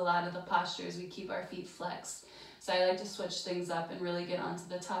yoga because a lot of the postures we keep our feet flexed. So I like to switch things up and really get onto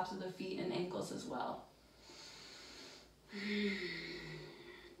the tops of the feet and ankles as well.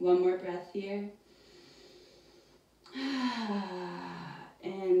 One more breath here.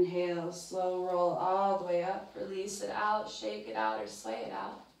 Inhale, slow roll all the way up. Release it out, shake it out, or sway it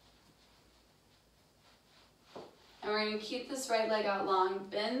out. And we're going to keep this right leg out long.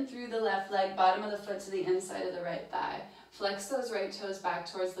 Bend through the left leg, bottom of the foot to the inside of the right thigh. Flex those right toes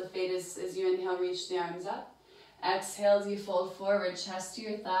back towards the feet as you inhale, reach the arms up. Exhale as you fold forward, chest to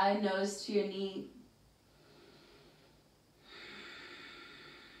your thigh, nose to your knee.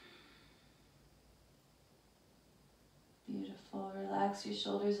 Beautiful. Relax your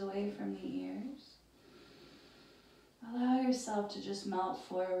shoulders away from the ears. Allow yourself to just melt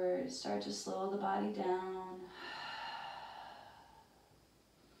forward. Start to slow the body down.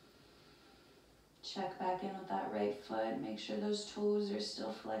 Check back in with that right foot. Make sure those toes are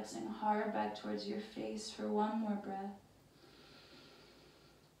still flexing hard back towards your face for one more breath.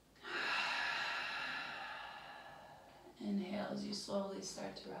 Inhale as you slowly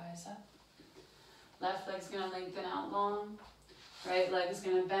start to rise up. Left leg's going to lengthen out long. Right leg's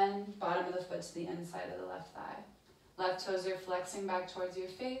going to bend. Bottom of the foot to the inside of the left thigh. Left toes are flexing back towards your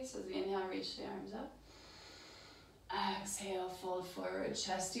face. As you inhale, reach the arms up. Exhale, fold forward,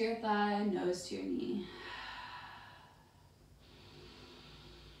 chest to your thigh, nose to your knee.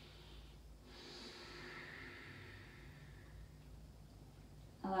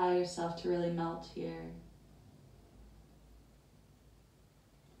 Allow yourself to really melt here.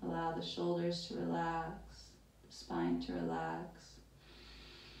 Allow the shoulders to relax, the spine to relax.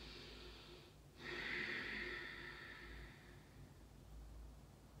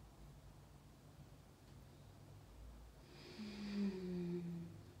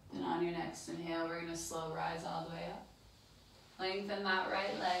 Then on your next inhale, we're going to slow rise all the way up. Lengthen that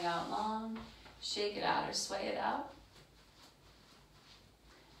right leg out long. Shake it out or sway it out.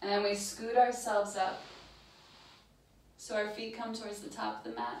 And then we scoot ourselves up. So our feet come towards the top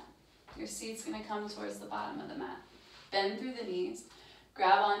of the mat. Your seat's going to come towards the bottom of the mat. Bend through the knees.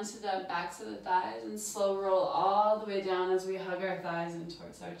 Grab onto the backs of the thighs and slow roll all the way down as we hug our thighs in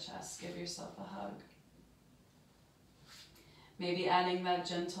towards our chest. Give yourself a hug. Maybe adding that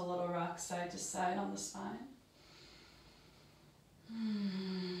gentle little rock side to side on the spine.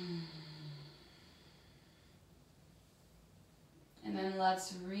 And then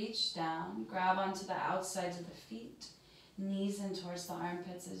let's reach down, grab onto the outsides of the feet, knees in towards the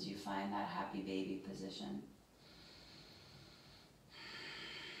armpits as you find that happy baby position.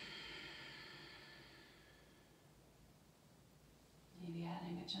 Maybe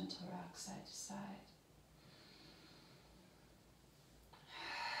adding a gentle rock side to side.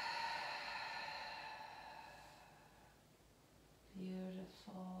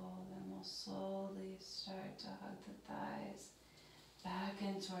 Beautiful. Then we'll slowly start to hug the thighs back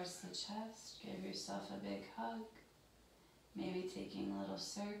in towards the chest. Give yourself a big hug. Maybe taking little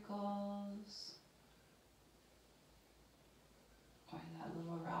circles. Or that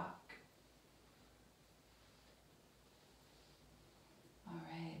little rock.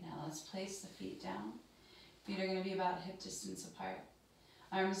 Alright, now let's place the feet down. Feet are going to be about hip distance apart.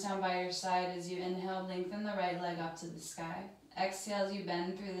 Arms down by your side as you inhale, lengthen the right leg up to the sky. Exhale as you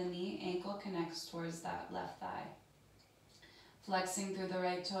bend through the knee, ankle connects towards that left thigh. Flexing through the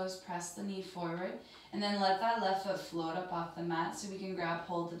right toes, press the knee forward, and then let that left foot float up off the mat so we can grab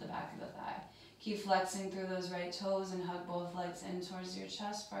hold of the back of the thigh. Keep flexing through those right toes and hug both legs in towards your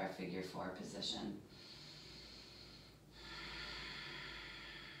chest for our figure four position.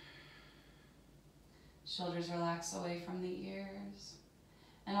 Shoulders relax away from the ears.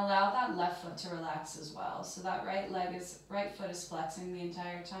 And allow that left foot to relax as well. So that right foot is flexing the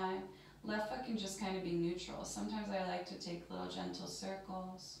entire time. Left foot can just kind of be neutral. Sometimes I like to take little gentle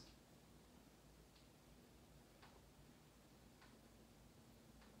circles.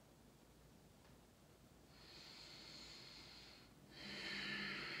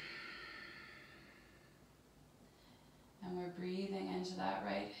 And we're breathing into that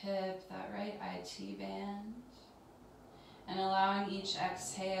right hip, that right IT band. And allowing each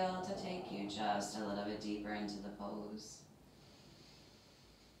exhale to take you just a little bit deeper into the pose.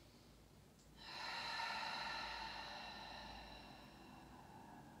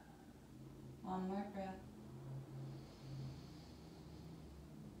 One more breath.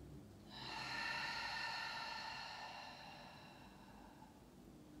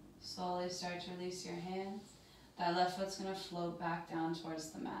 Slowly start to release your hands. That left foot's going to float back down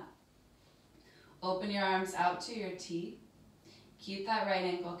towards the mat. Open your arms out to your T. Keep that right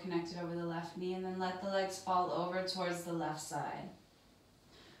ankle connected over the left knee, and then let the legs fall over towards the left side.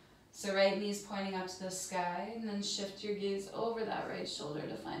 So right knee's pointing up to the sky, and then shift your gaze over that right shoulder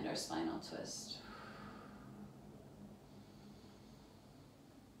to find our spinal twist.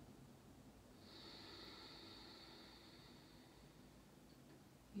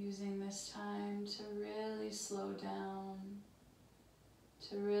 Using this time to really slow down,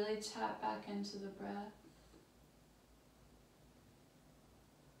 to really tap back into the breath,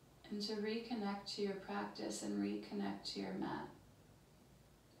 and to reconnect to your practice and reconnect to your mat.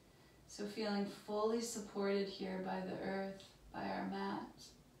 So feeling fully supported here by the earth, by our mat,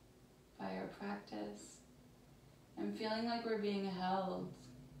 by our practice, and feeling like we're being held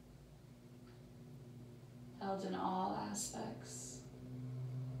in all aspects.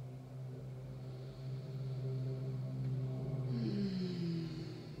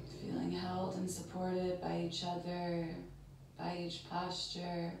 Feeling held and supported by each other, by each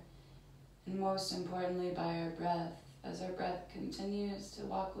posture, and most importantly by our breath, as our breath continues to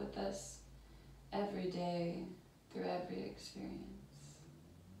walk with us every day through every experience.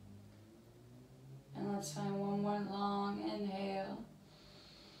 And let's find one more long inhale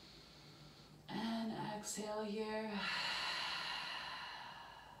and exhale here.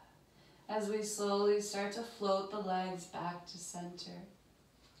 As we slowly start to float the legs back to center.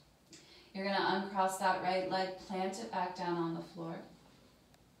 You're going to uncross that right leg, plant it back down on the floor.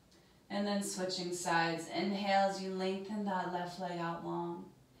 And then switching sides. Inhale as you lengthen that left leg out long.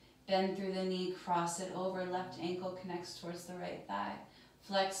 Bend through the knee, cross it over, left ankle connects towards the right thigh.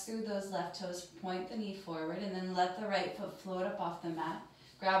 Flex through those left toes, point the knee forward, and then let the right foot float up off the mat.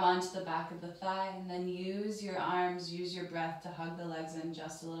 Grab onto the back of the thigh, and then use your arms, use your breath to hug the legs in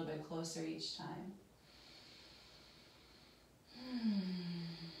just a little bit closer each time.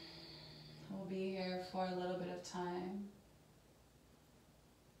 We'll be here for a little bit of time.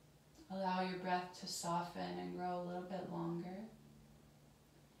 Allow your breath to soften and grow a little bit longer.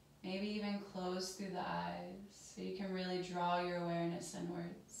 Maybe even close through the eyes so you can really draw your awareness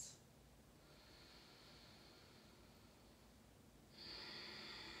inwards.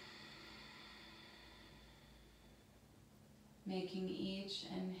 Making each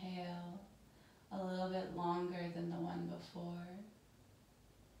inhale a little bit longer than the one before,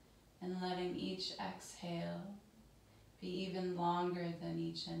 and letting each exhale be even longer than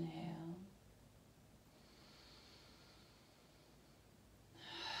each inhale.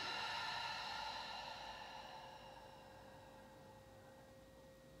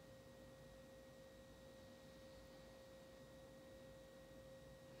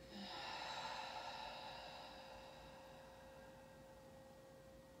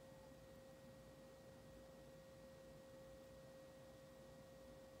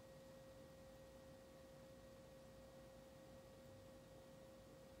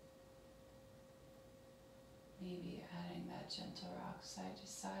 Maybe adding that gentle rock side to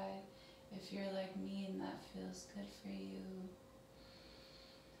side if you're like me and that feels good for you.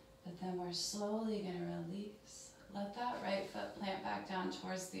 But then we're slowly going to release. Let that right foot plant back down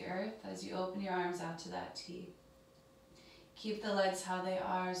towards the earth as you open your arms out to that T. Keep the legs how they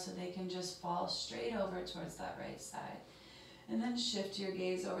are so they can just fall straight over towards that right side. And then shift your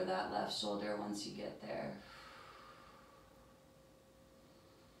gaze over that left shoulder once you get there.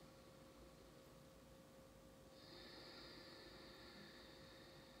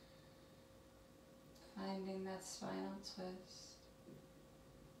 Finding that spinal twist.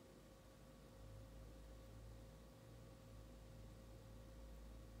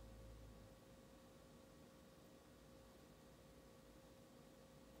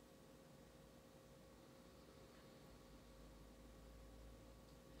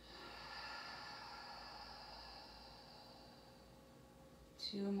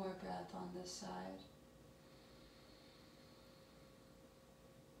 Two more breaths on this side.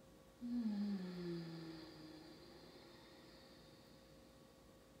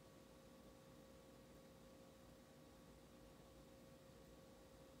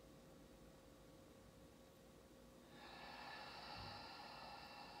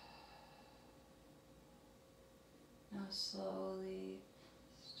 Now slowly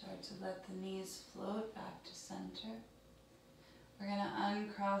start to let the knees float back to center. We're going to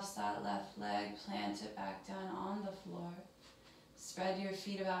uncross that left leg, plant it back down on the floor. Spread your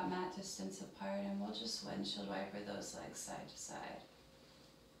feet about mat distance apart, and we'll just windshield wiper those legs side to side.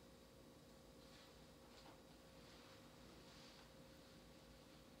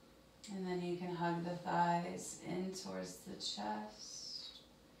 And then you can hug the thighs in towards the chest.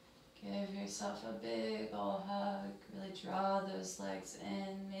 Give yourself a big ol' hug. Really draw those legs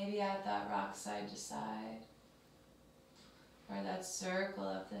in. Maybe add that rock side to side. for that circle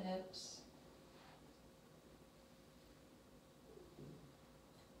of the hips.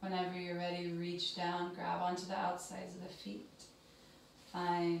 Whenever you're ready, reach down, grab onto the outsides of the feet.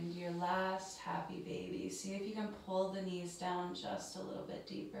 Find your last happy baby. See if you can pull the knees down just a little bit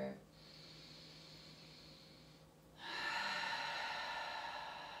deeper.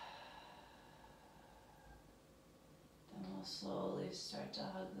 Then we'll slowly start to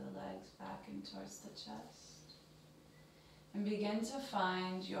hug the legs back in towards the chest. And begin to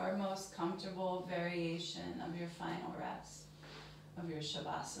find your most comfortable variation of your final rest, of your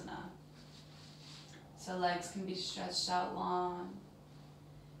Shavasana. So legs can be stretched out long.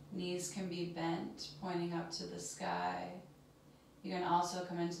 Knees can be bent, pointing up to the sky. You can also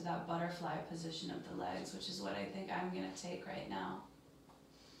come into that butterfly position of the legs, which is what I think I'm going to take right now.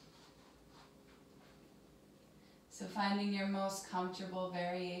 So finding your most comfortable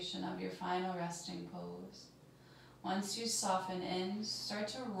variation of your final resting pose. Once you soften in, start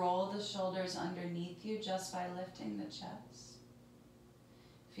to roll the shoulders underneath you just by lifting the chest.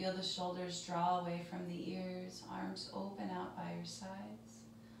 Feel the shoulders draw away from the ears, arms open out by your sides.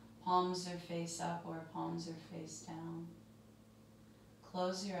 Palms are face up or palms are face down.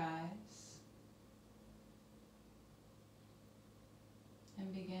 Close your eyes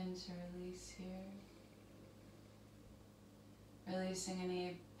and begin to release here. Releasing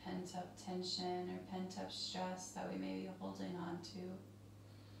any pent-up tension or pent-up stress that we may be holding on to.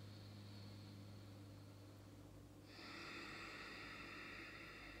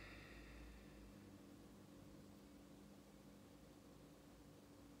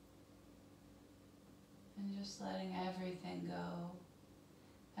 And just letting everything go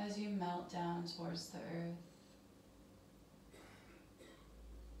as you melt down towards the earth.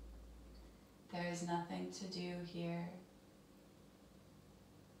 There is nothing to do here.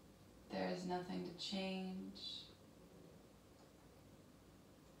 There is nothing to change.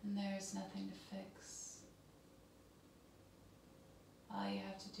 And there is nothing to fix. All you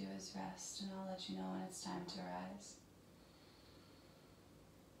have to do is rest, and I'll let you know when it's time to rise.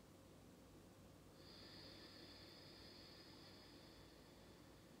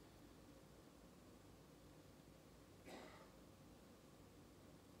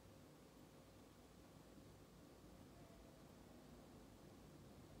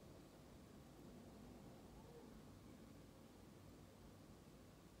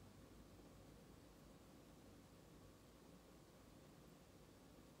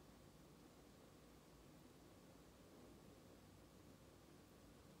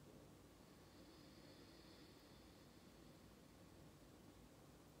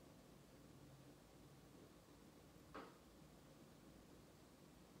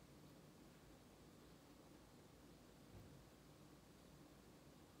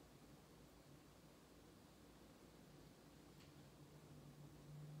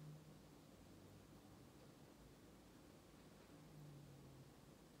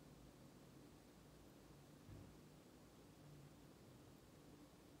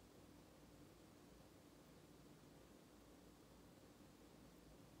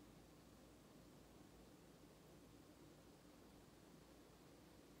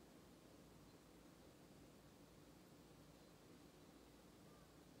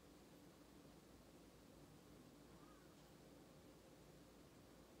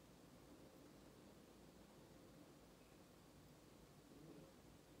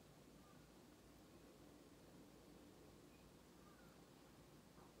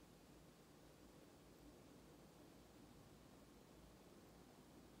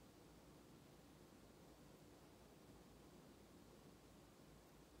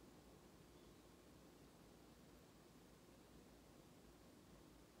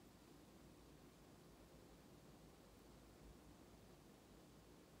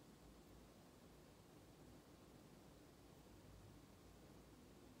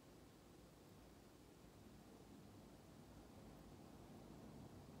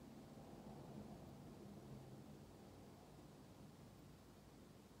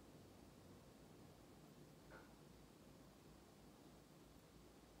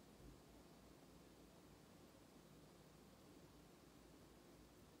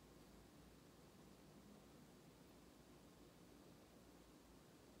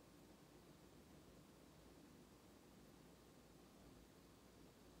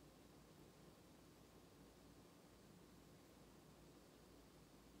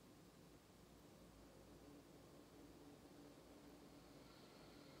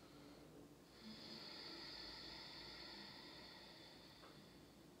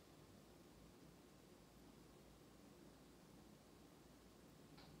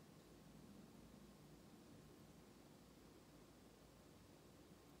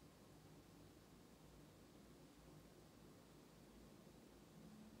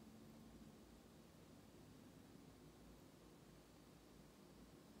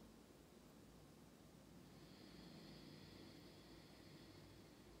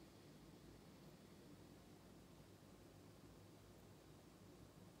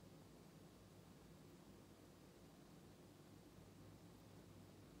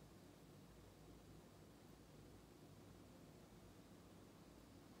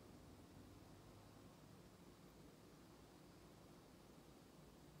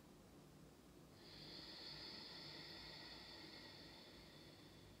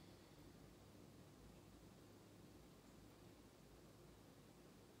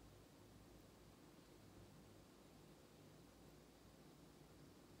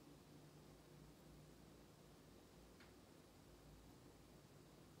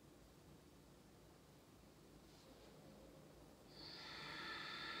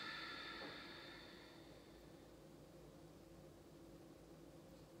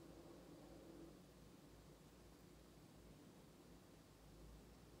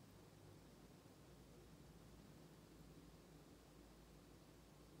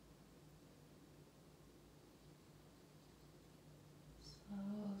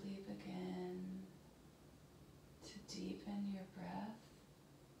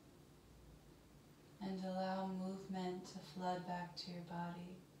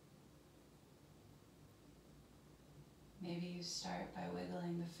 Maybe you start by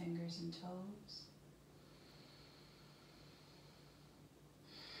wiggling the fingers and toes.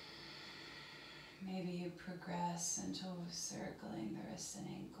 Maybe you progress into circling the wrists and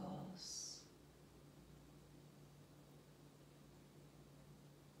ankles.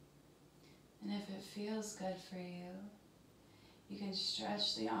 And if it feels good for you, you can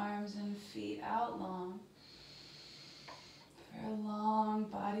stretch the arms and feet out long for a long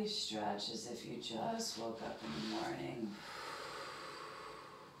body stretch as if you just woke up in the morning.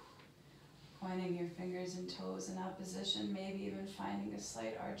 Pointing your fingers and toes in opposition, maybe even finding a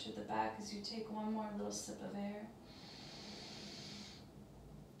slight arch at the back as you take one more little sip of air.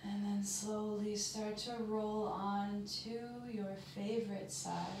 And then slowly start to roll on to your favorite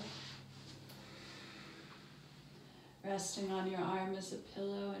side. Resting on your arm as a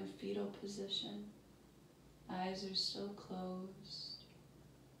pillow in fetal position. Eyes are still closed.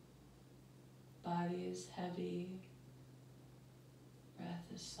 Body is heavy. Breath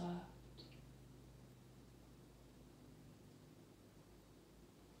is soft.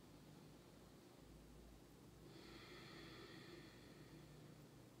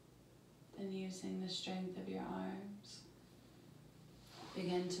 Then using the strength of your arms,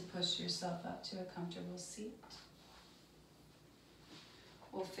 begin to push yourself up to a comfortable seat.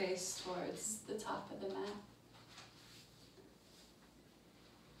 We'll face towards the top of the mat.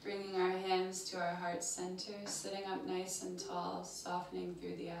 Bringing our hands to our heart center, sitting up nice and tall, softening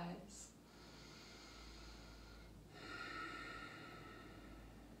through the eyes.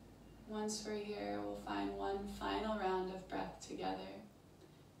 Once we're here, we'll find one final round of breath together,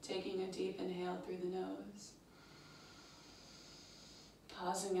 taking a deep inhale through the nose.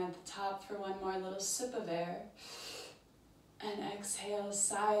 Pausing at the top for one more little sip of air. And exhale,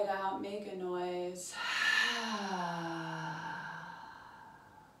 sigh it out, make a noise.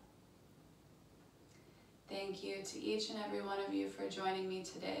 Thank you to each and every one of you for joining me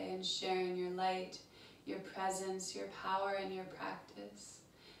today and sharing your light, your presence, your power, and your practice.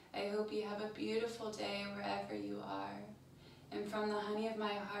 I hope you have a beautiful day wherever you are. And from the honey of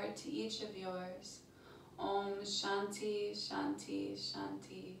my heart to each of yours, Om Shanti, Shanti,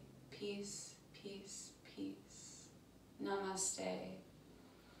 Shanti. Peace, peace, peace. Namaste.